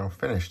are now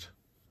finished.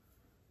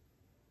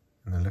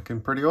 And they're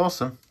looking pretty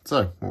awesome.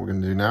 So what we're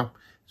going to do now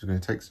is we're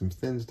going to take some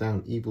Thins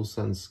Down Evil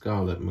Sun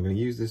Scarlet, and we're going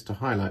to use this to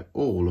highlight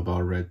all of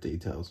our red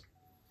details.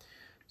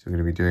 So we're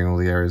going to be doing all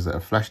the areas that are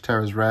Flesh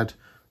Terrors red,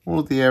 all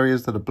of the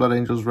areas that are Blood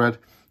Angels red,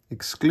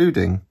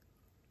 excluding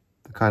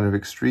the kind of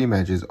extreme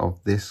edges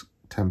of this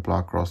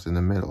Templar cross in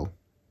the middle.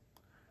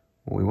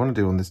 What we want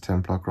to do on this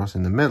Templar cross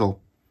in the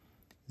middle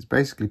is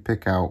basically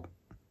pick out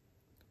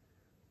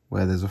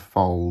where there's a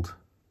fold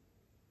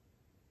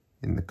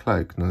in the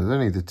cloak. Now there's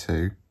only the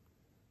two.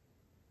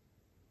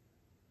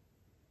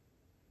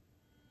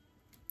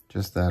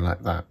 Just there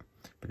like that,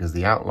 because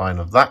the outline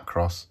of that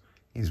cross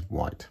is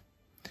white.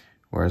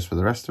 Whereas for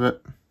the rest of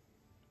it,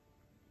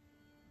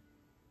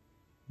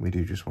 we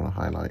do just want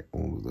to highlight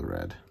all of the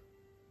red.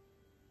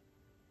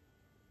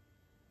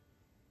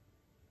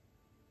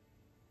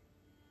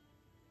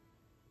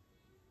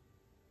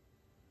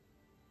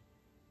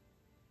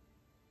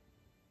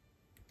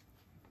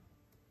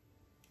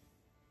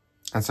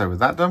 And so with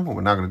that done, what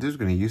we're now going to do is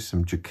we're going to use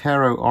some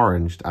Jokaero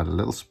Orange to add a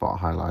little spot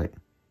highlight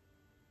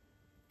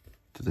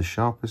to the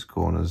sharpest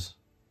corners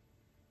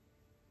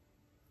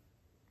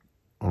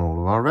on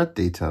all of our red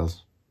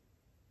details.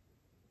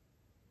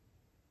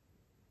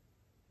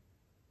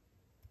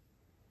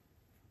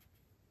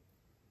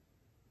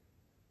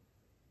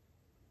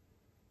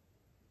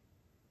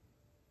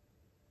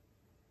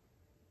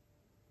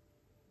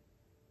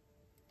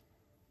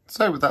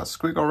 So with that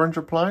squig orange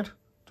applied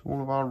to all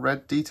of our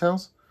red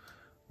details,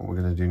 what we're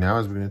going to do now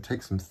is we're going to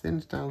take some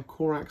thinned down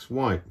Corax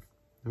White.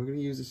 And we're going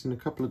to use this in a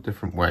couple of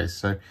different ways.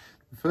 So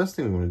the first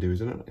thing we want to do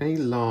is on any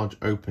large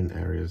open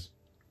areas,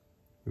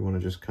 we want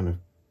to just kind of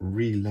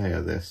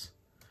relayer this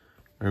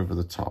over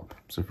the top.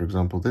 So for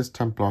example, this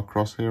Templar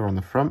cross here on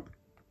the front,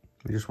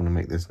 we just want to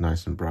make this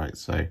nice and bright.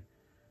 So we're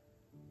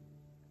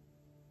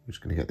just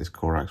going to get this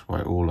Corax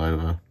White all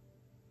over.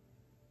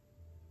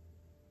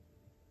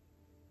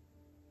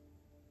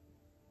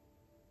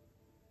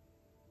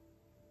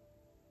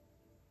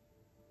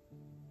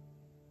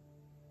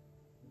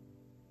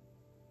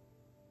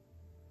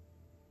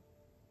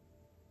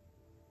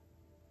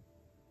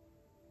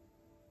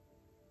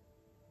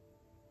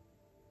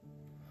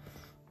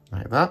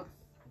 Like that.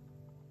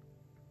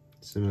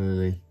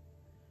 Similarly,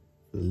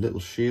 for the little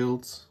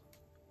shields,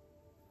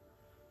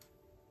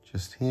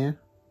 just here.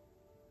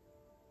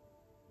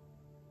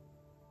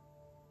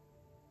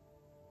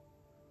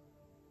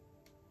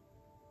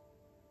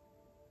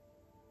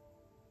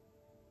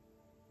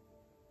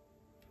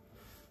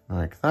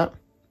 Like that.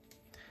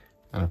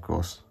 And of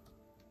course,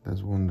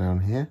 there's one down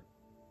here.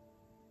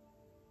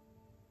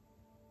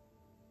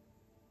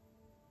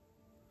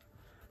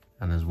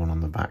 And there's one on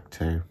the back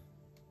too.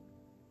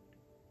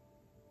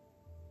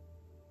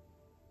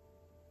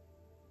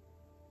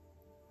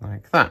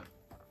 Like that.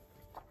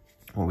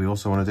 What we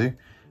also want to do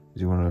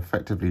is you want to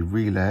effectively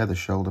relayer the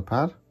shoulder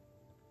pad.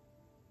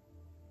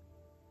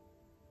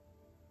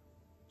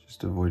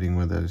 Just avoiding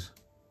where those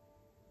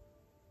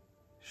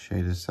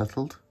shaders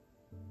settled.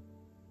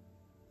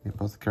 The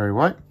Apothecary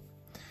White.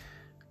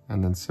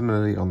 And then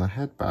similarly on the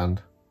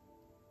headband,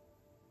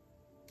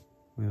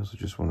 we also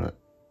just want to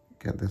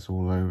get this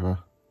all over.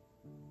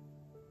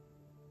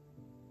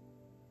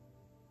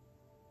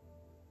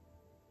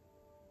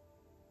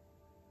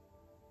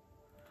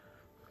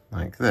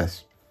 Like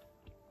this.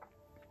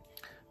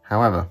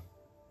 However,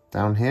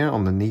 down here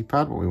on the knee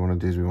pad, what we want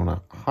to do is we want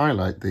to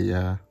highlight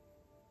the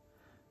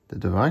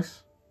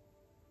device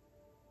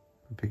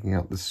by picking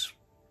out the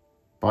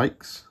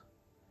spikes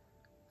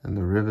and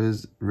the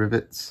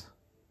rivets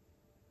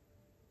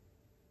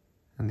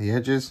and the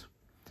edges.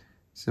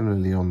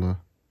 Similarly on the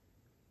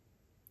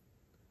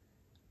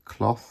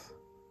cloth.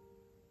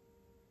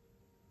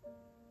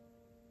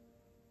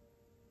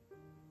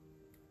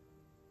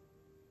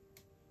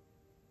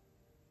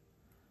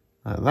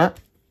 Like that.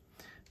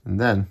 And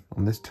then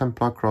on this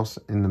Templar cross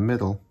in the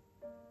middle,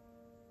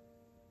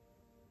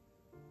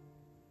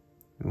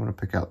 we want to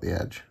pick out the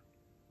edge.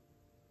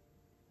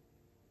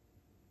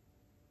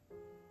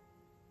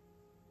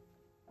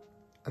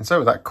 And so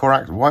with that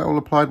Corax White all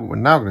applied, what we're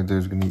now going to do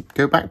is we're going to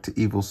go back to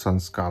Evil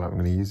Sun Scarlet. I'm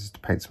going to use this to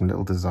paint some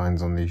little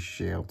designs on these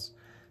shields.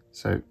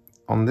 So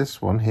on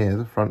this one here,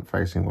 the front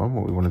facing one,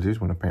 what we want to do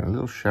is we want to paint a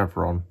little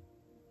chevron.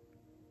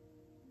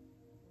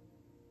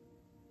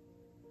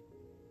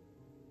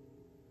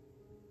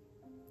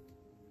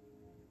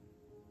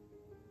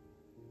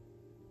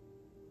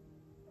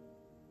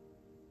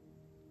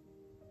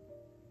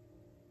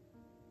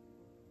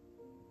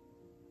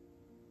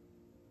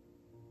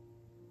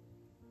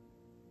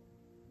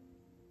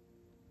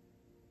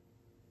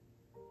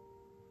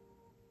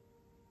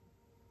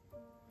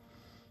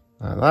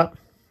 Like that.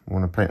 We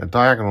want to paint a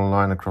diagonal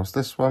line across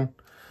this one,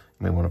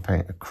 and we want to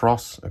paint a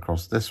cross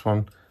across this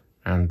one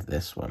and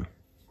this one.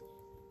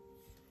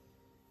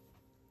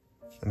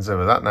 And so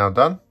with that now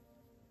done,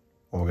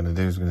 what we're going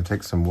to do is we're going to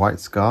take some white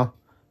scar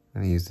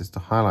and use this to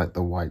highlight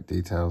the white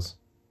details.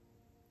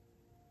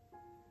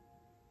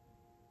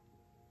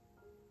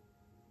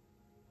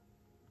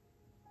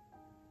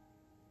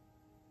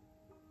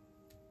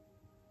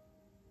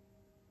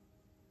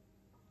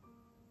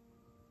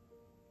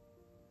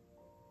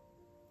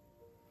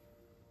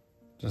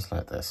 Just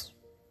like this.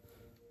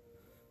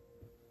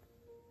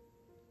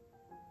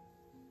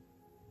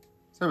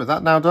 So with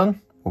that now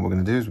done, what we're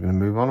going to do is we're going to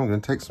move on. We're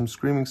going to take some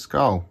Screaming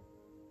Skull.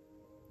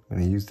 I'm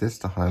going to use this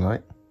to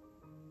highlight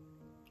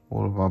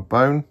all of our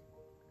bone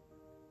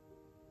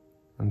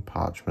and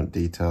parchment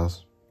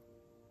details.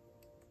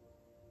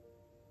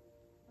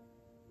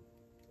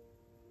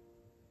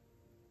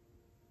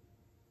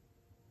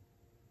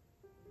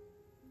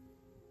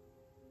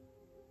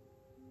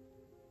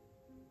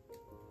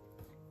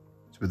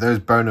 So with those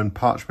bone and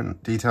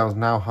parchment details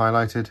now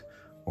highlighted,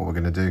 what we're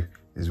going to do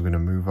is we're going to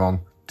move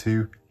on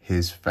to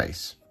his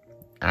face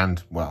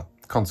and, well,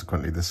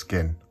 consequently the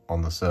skin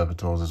on the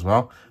servitors as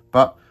well.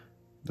 But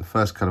the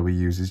first colour we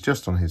use is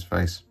just on his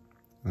face,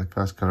 and the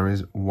first colour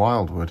is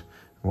Wildwood.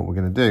 And what we're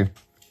going to do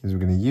is we're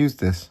going to use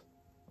this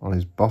on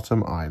his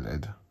bottom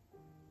eyelid.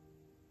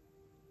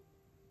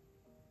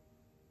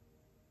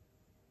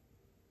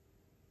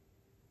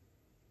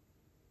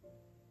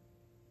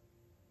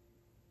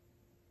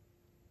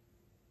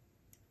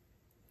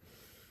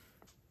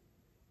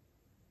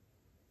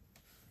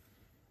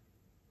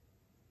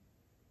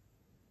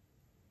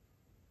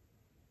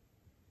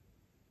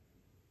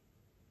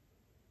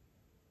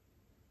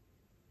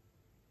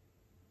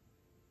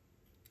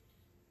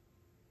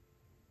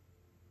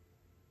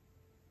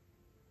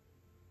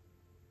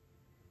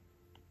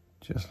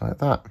 Just like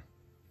that.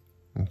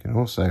 You can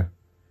also,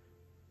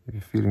 if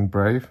you're feeling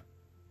brave,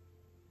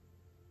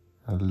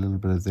 add a little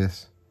bit of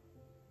this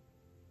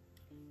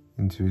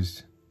into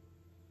his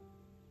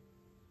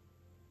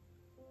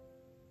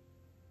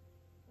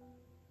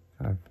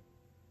kind of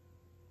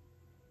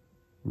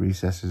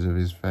recesses of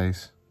his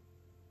face.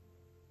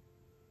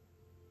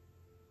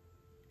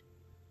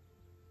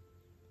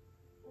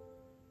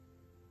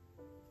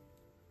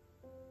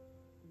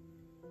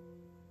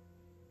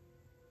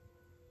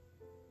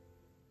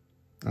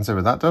 And so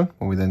with that done,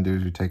 what we then do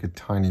is we take a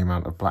tiny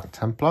amount of Black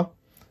Templar.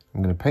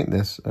 I'm going to paint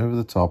this over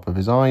the top of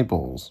his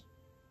eyeballs.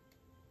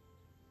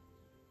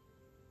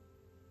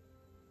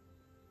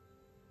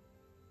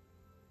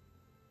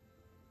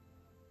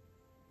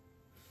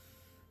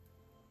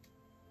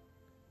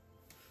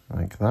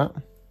 Like that.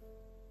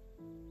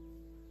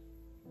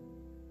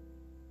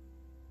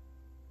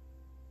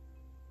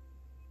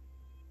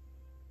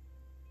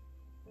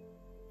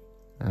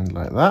 And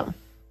like that.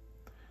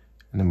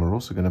 And then we're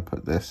also going to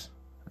put this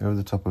over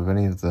the top of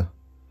any of the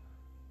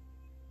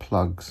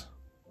plugs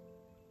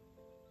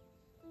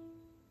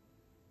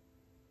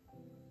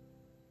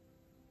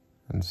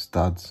and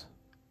studs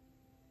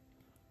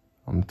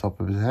on the top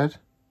of his head.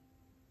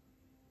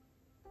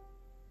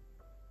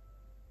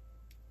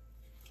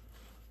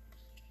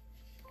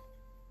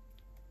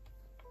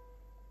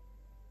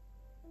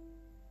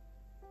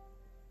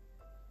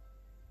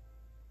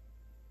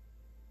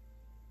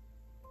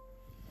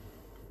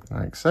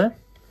 Like so.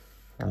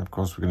 And of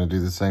course we're going to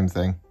do the same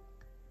thing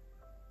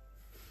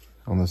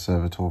on the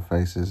servitor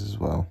faces as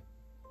well.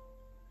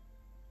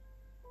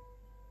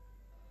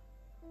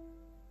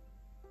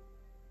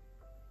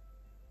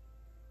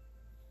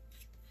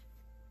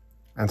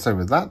 And so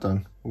with that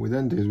done, what we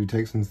then do is we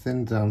take some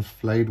thinned down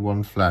Flayed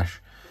One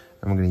Flesh,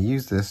 and we're going to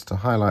use this to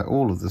highlight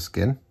all of the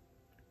skin,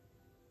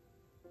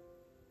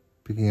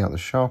 picking out the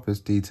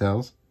sharpest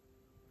details,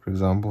 for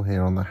example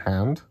here on the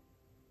hand.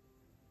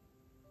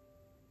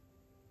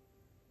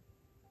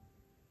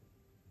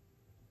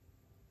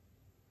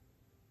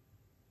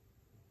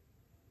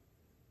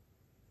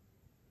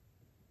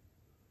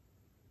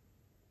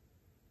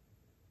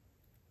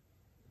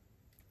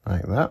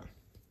 Like that.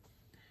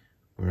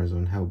 Whereas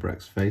on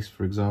Helbrecht's face,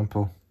 for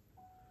example,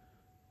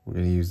 we're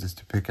going to use this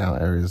to pick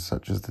out areas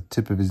such as the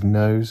tip of his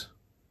nose,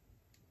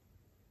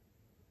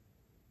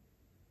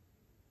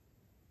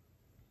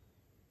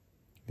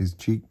 his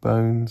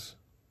cheekbones,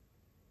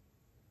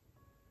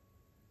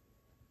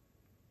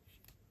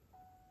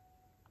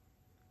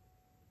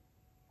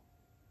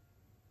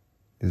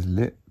 his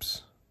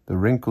lips, the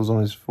wrinkles on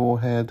his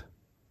forehead,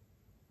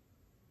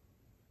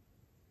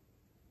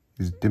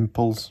 his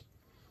dimples.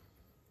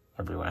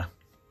 Everywhere.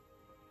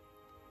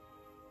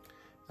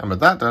 And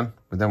with that done,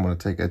 we then want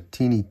to take a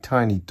teeny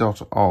tiny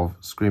dot of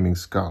Screaming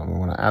Skull, and we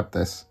want to add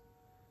this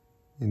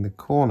in the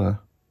corner,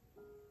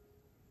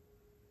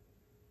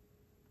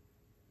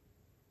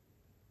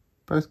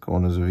 both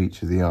corners of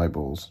each of the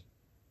eyeballs.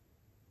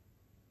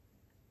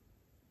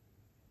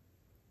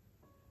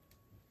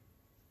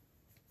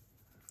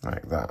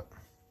 Like that.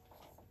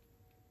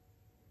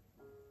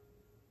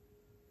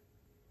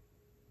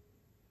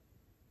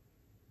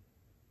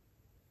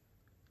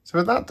 So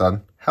with that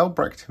done,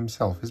 Helbrecht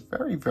himself is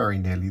very, very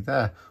nearly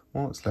there.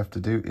 All that's left to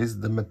do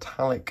is the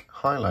metallic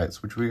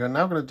highlights, which we are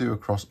now going to do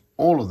across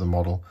all of the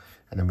model.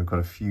 And then we've got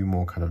a few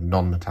more kind of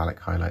non-metallic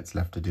highlights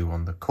left to do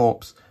on the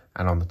corpse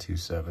and on the two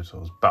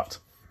servitors. But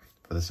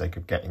for the sake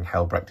of getting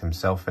Helbrecht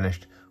himself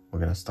finished, we're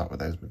going to start with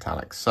those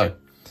metallics. So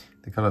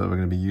the colour that we're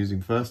going to be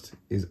using first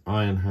is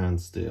Iron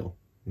Hand Steel.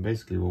 And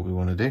basically what we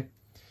want to do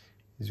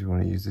is we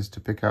want to use this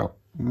to pick out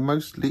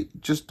mostly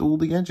just all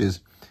the edges.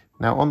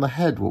 Now on the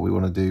head, what we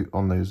want to do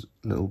on those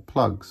little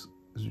plugs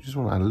is we just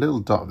want to add a little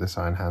dot of this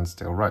Iron Hand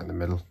Steel right in the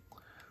middle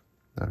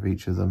of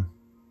each of them.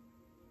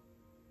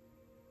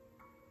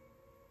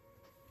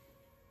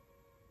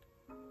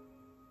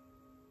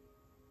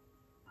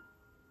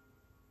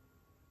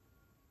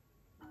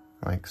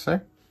 like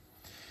so.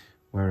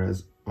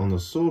 Whereas on the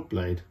sword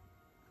blade,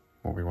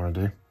 what we want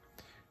to do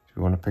is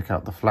we want to pick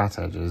out the flat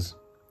edges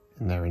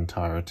in their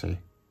entirety.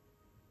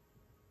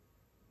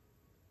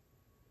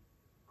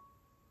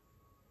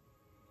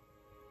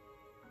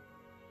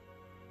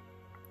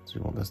 So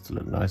we want this to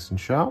look nice and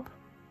sharp,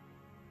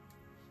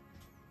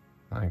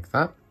 like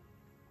that.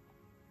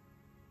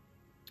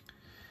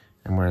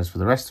 And whereas for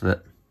the rest of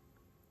it,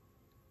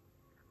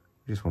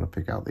 you just want to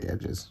pick out the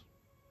edges.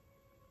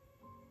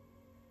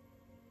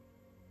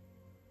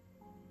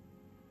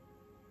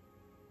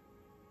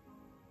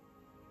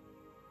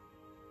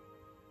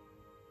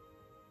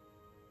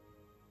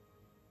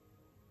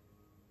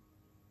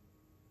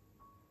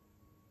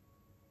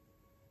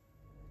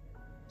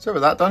 So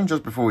with that done,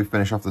 just before we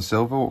finish off the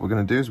silver, what we're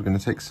going to do is we're going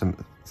to take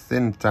some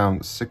thinned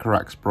down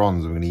Sycorax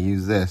Bronze. We're going to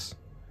use this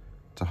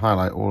to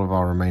highlight all of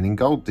our remaining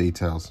gold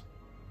details.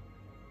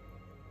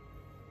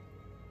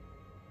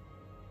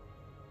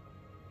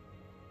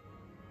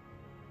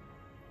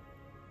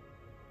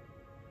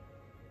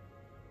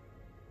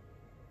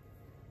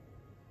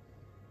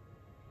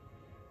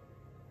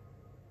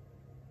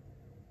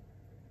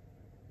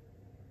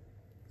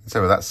 So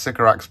with that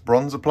Sycorax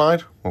Bronze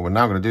applied, what we're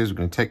now going to do is we're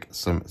going to take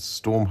some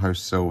Stormhost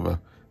Silver. I'm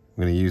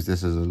going to use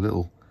this as a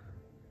little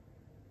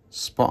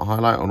spot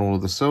highlight on all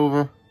of the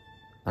silver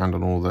and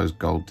on all those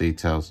gold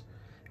details,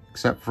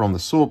 except for on the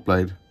sword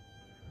blade,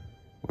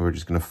 where we're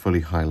just going to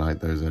fully highlight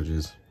those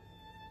edges.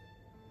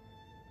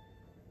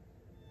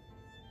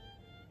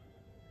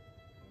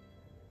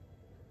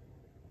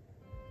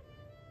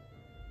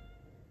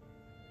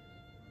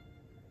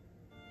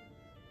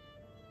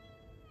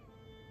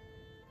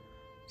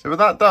 So with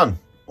that done,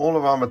 all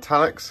of our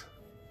metallics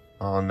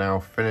are now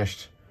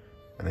finished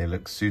and they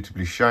look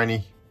suitably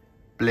shiny,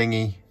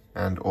 blingy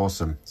and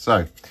awesome.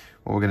 So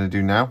what we're going to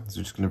do now is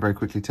we're just going to very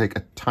quickly take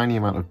a tiny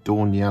amount of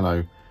Dorn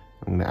Yellow.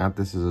 I'm going to add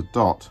this as a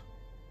dot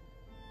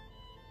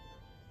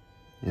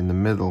in the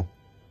middle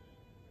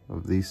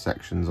of these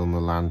sections on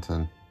the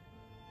lantern.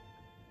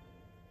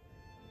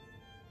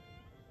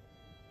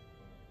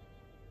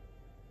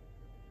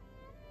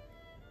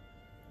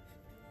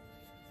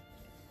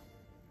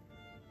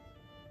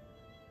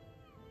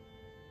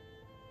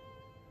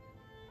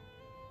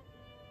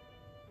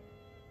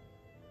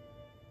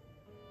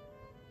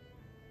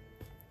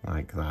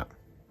 Like that.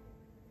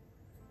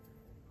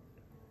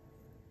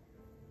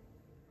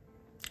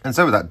 And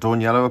so with that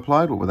Dawn Yellow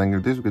applied, what we're then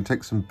going to do is we're going to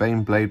take some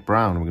Baneblade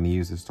Brown and we're going to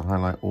use this to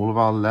highlight all of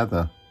our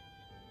leather.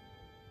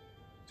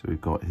 So we've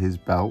got his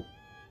belt.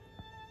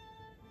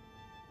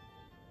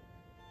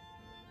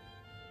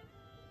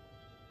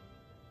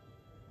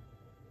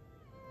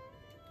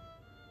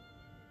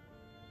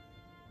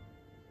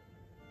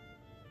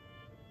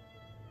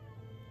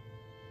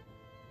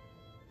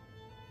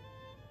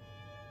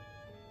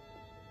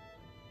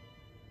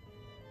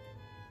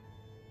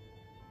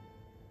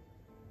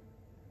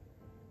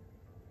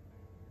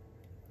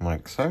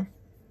 Like so.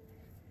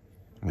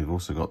 We've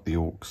also got the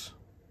Orc's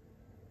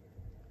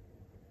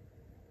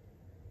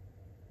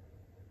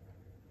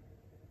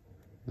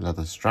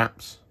leather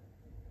straps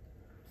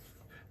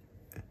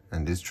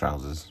and his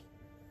trousers.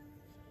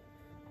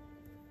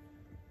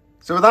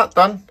 So with that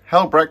done,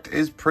 Helbrecht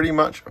is pretty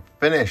much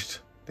finished.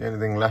 The only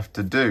thing left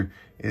to do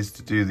is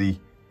to do the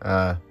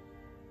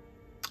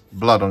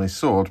blood on his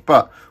sword.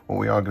 But what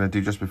we are going to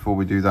do just before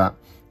we do that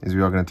is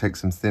we are going to take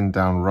some thinned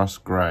down Russ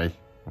Grey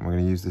and we're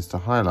going to use this to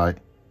highlight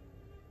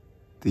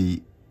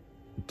the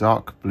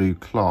dark blue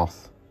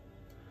cloth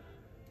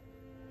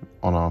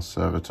on our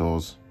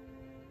servitors.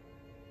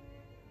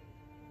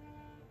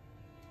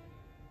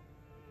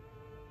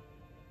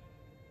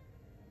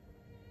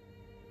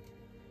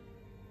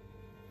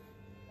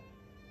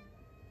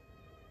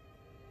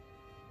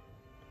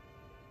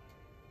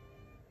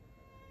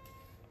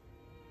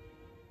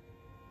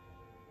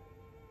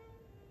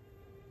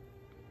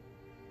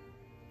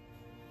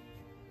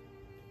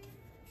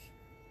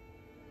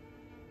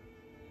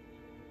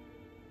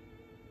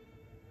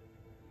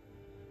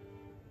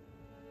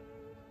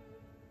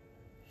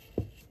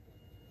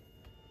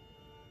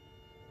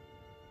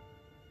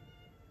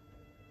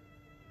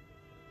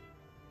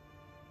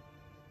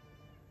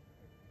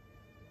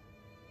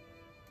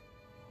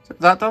 So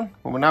that done,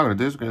 what we're now going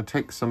to do is we're going to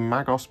take some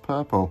Magos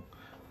Purple.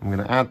 I'm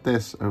going to add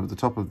this over the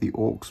top of the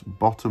Orc's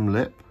bottom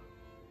lip.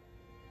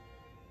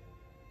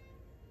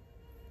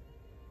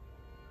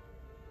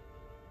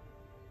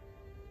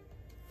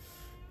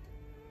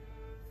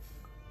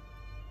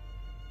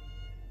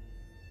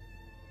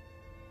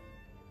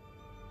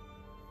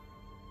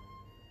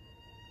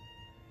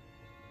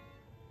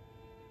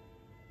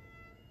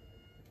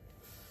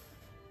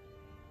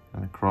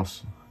 And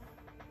across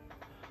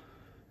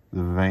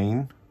the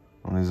vein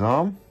on his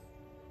arm.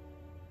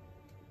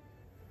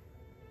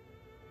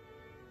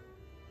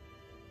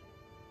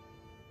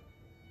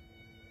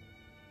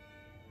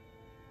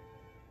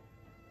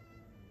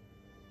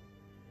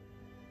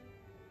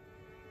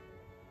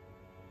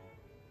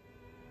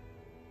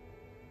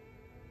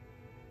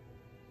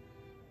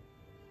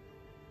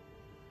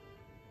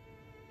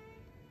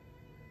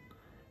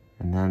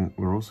 And then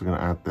we're also going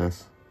to add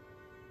this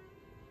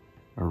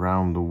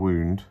around the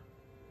wound.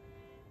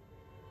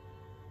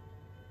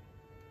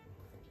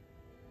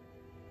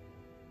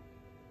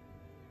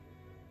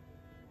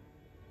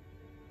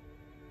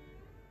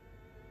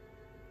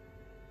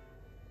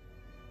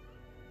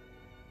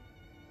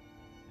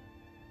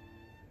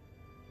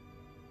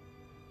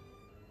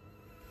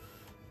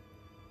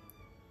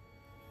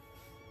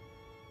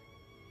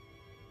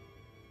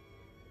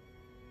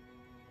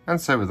 And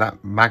so with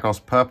that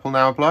Magos Purple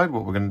now applied,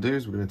 what we're going to do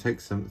is we're going to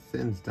take some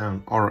thinned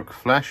down Orruk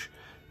Flesh,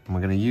 and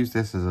we're going to use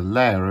this as a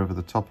layer over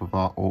the top of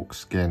our orc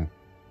skin,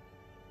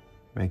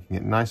 making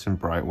it nice and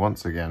bright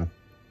once again,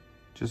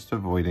 just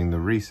avoiding the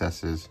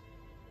recesses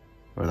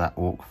where that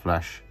orc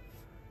flesh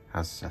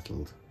has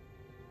settled.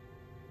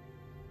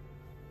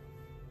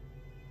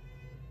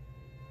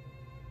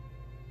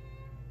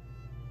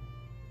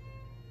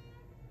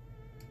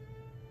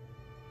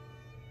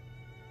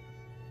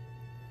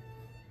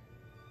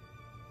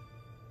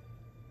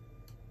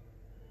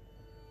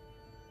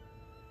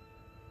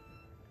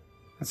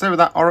 And so with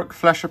that Orruk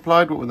Flesh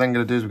applied, what we're then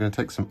going to do is we're going to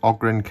take some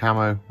Ogryn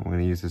Camo. We're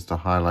going to use this to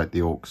highlight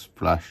the orc's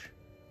flesh.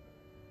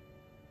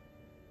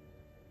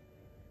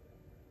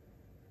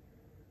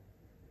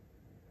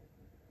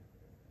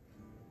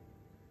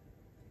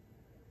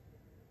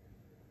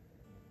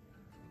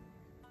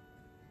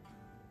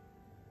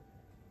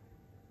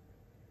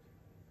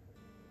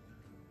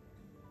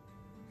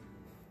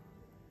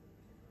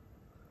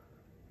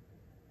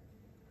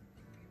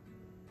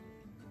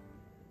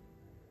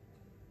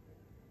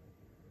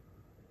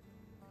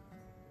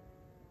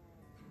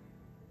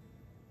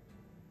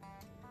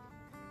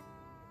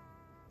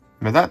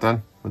 With that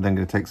done, we're then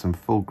going to take some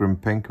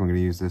Fulgrim Pink and we're going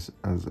to use this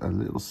as a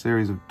little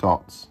series of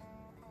dots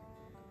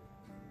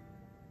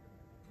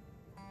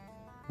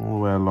all the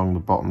way along the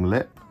bottom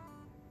lip.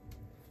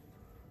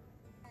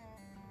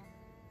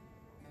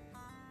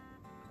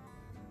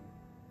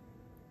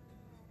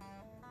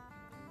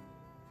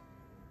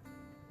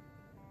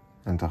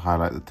 And to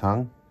highlight the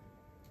tongue.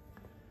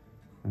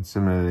 And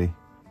similarly,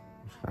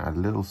 I'm just going to add a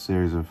little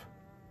series of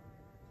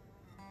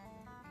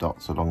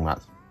dots along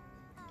that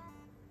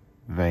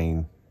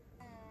vein.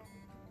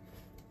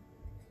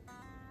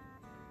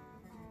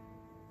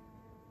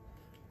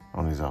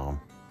 On his arm,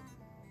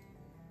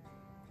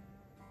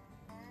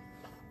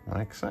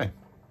 like so.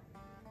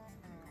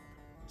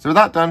 So with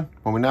that done,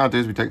 what we now do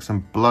is we take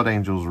some Blood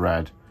Angels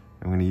Red.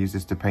 I'm going to use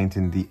this to paint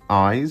in the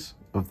eyes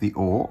of the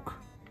orc.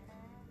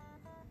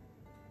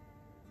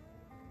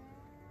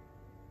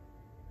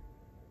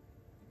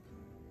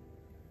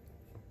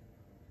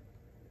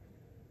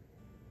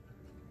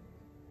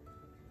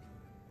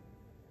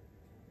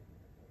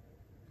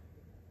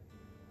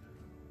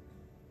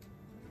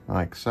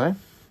 Like so.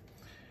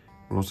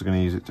 We're also going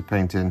to use it to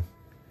paint in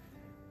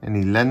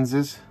any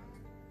lenses.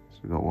 So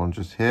we've got one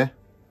just here.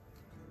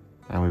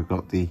 And we've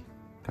got the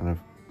kind of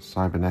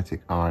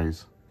cybernetic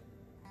eyes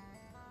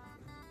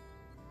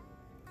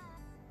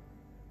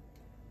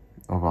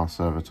of our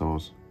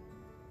servitors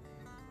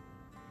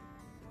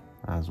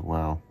as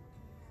well.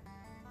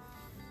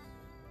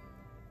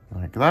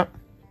 Like that.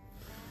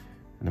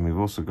 And then we've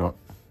also got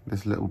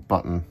this little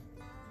button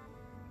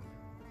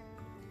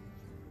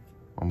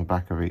on the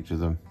back of each of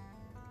them.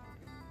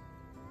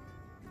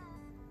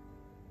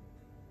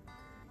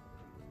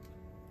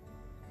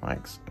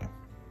 Like so.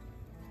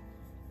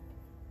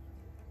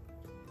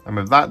 And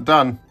with that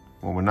done,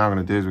 what we're now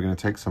going to do is we're going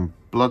to take some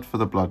Blood for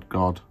the Blood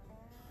God,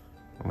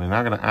 and we're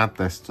now going to add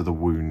this to the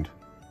wound.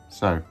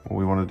 So what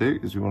we want to do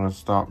is we want to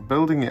start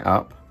building it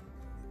up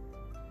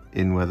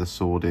in where the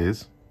sword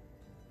is,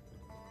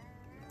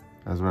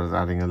 as well as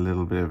adding a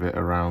little bit of it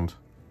around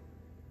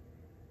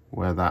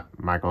where that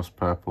Magos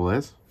Purple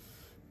is,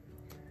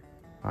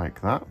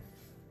 like that.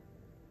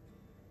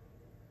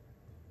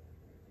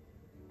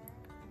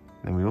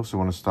 Then we also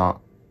want to start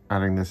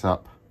adding this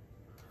up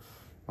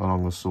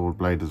along the sword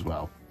blade as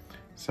well.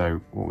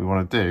 So what we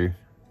want to do is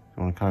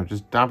we want to kind of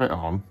just dab it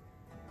on,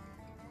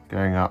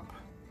 going up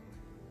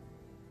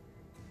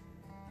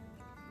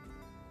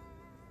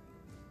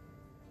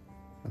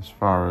as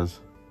far as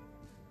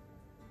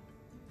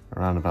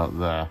around about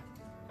there.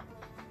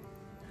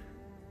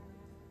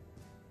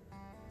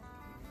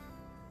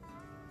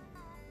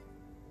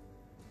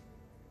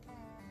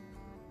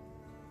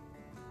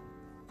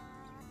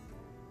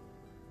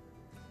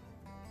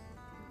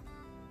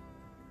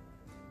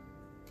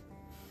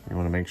 You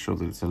want to make sure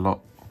that it's a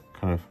lot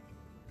kind of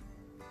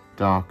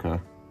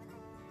darker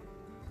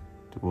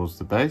towards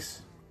the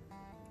base.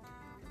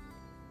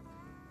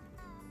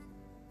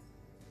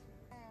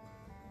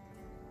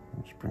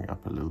 Just bring it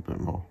up a little bit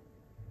more.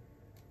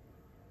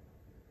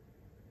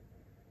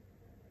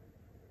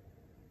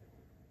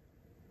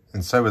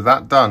 And so with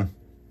that done,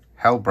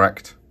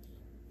 Helbrecht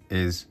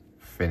is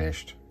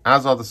finished.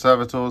 As are the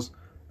servitors,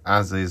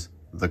 as is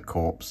the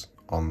corpse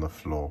on the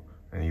floor.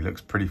 And he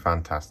looks pretty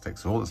fantastic.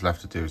 So all that's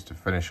left to do is to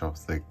finish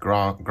off the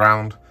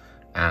ground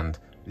and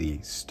the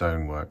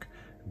stonework.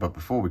 But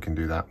before we can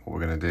do that, what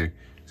we're going to do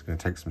is going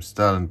to take some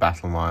Stirland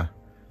Battlemire,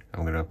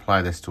 and we're going to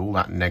apply this to all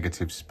that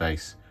negative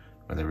space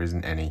where there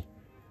isn't any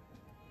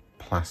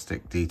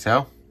plastic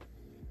detail.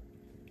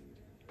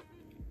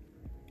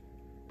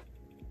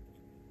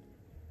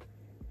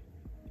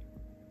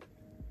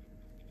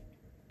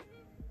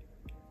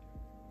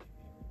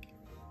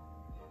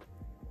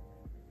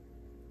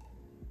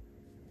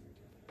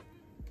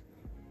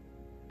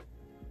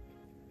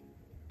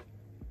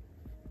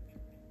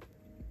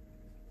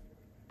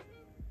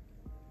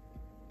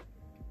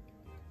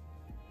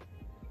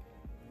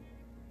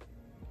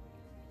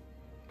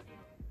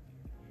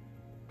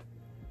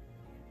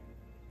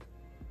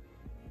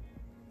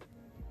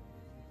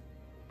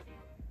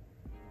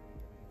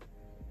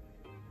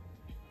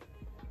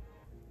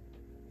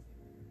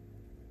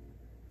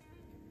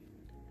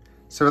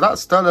 So with that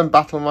Stirland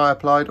Battlemire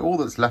applied, all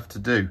that's left to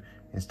do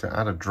is to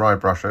add a dry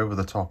brush over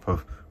the top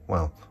of,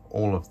 well,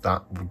 all of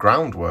that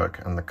groundwork,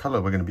 and the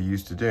colour we're going to be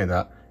used to doing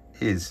that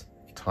is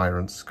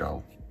Tyrant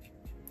Skull.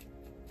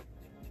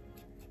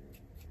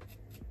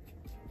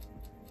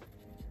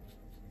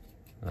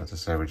 And as I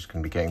say, we're just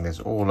going to be getting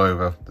this all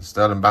over the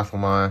Stirland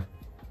Battlemire,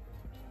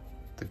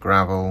 the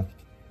gravel,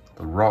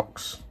 the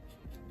rocks,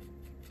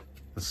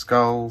 the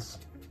skulls,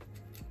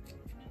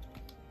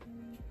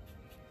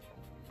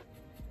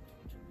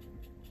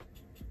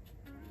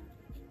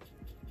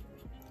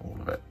 all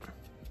of it,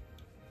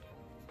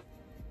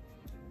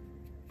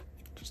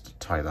 just to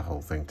tie the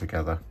whole thing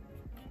together.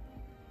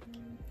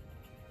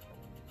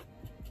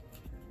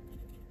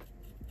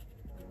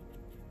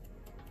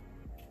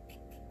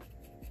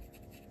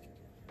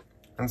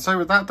 And so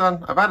with that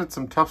done, I've added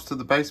some tufts to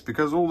the base,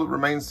 because all that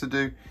remains to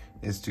do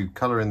is to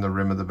colour in the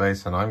rim of the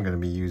base, and I'm going to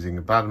be using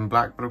Abaddon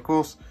Black, but of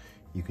course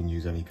you can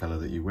use any colour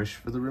that you wish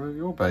for the rim of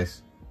your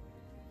base.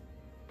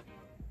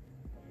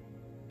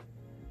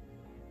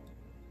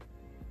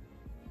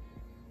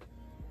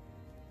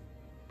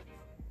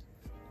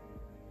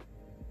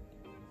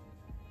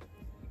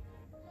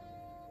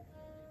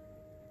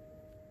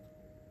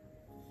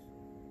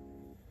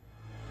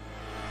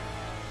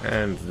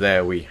 And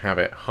there we have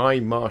it. High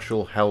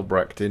Marshal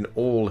Helbrecht in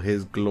all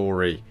his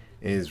glory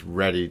is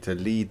ready to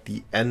lead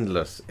the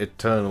endless,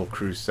 eternal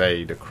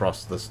crusade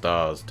across the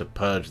stars to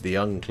purge the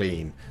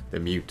unclean, the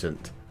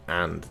mutant,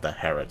 and the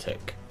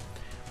heretic.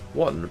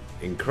 What an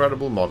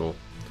incredible model.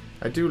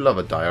 I do love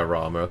a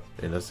diorama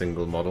in a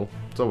single model.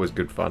 It's always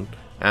good fun,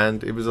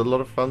 and it was a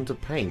lot of fun to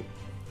paint.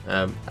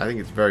 I think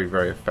it's very,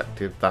 very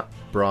effective. That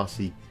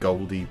brassy,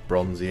 goldy,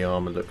 bronzy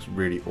armour looks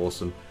really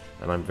awesome,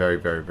 and I'm very,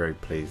 very, very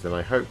pleased. And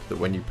I hope that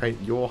when you paint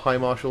your High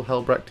Marshal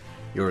Helbrecht,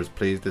 you're as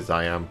pleased as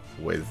I am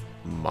with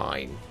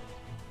mine.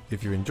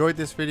 If you enjoyed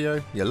this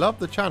video, you love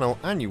the channel,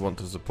 and you want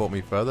to support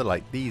me further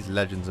like these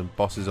legends and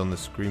bosses on the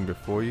screen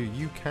before you,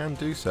 you can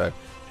do so.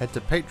 Head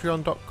to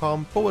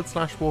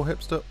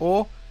patreon.com/warhipster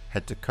or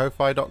head to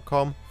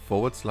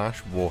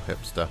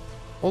ko-fi.com/warhipster.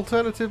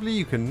 Alternatively,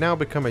 you can now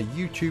become a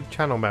YouTube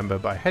channel member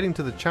by heading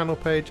to the channel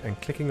page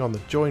and clicking on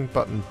the join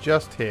button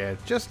just here,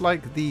 just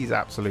like these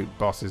absolute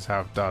bosses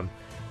have done.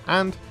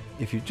 And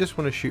if you just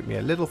want to shoot me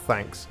a little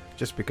thanks,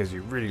 just because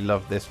you really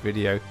love this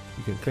video,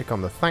 you can click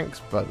on the thanks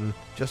button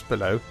just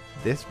below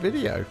this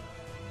video.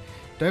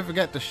 Don't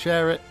forget to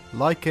share it,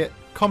 like it,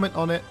 comment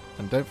on it,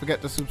 and don't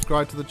forget to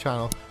subscribe to the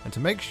channel. And to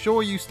make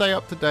sure you stay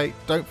up to date,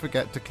 don't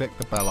forget to click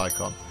the bell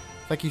icon.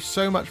 Thank you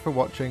so much for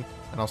watching,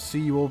 and I'll see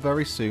you all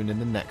very soon in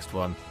the next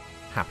one.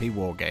 Happy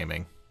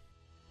wargaming.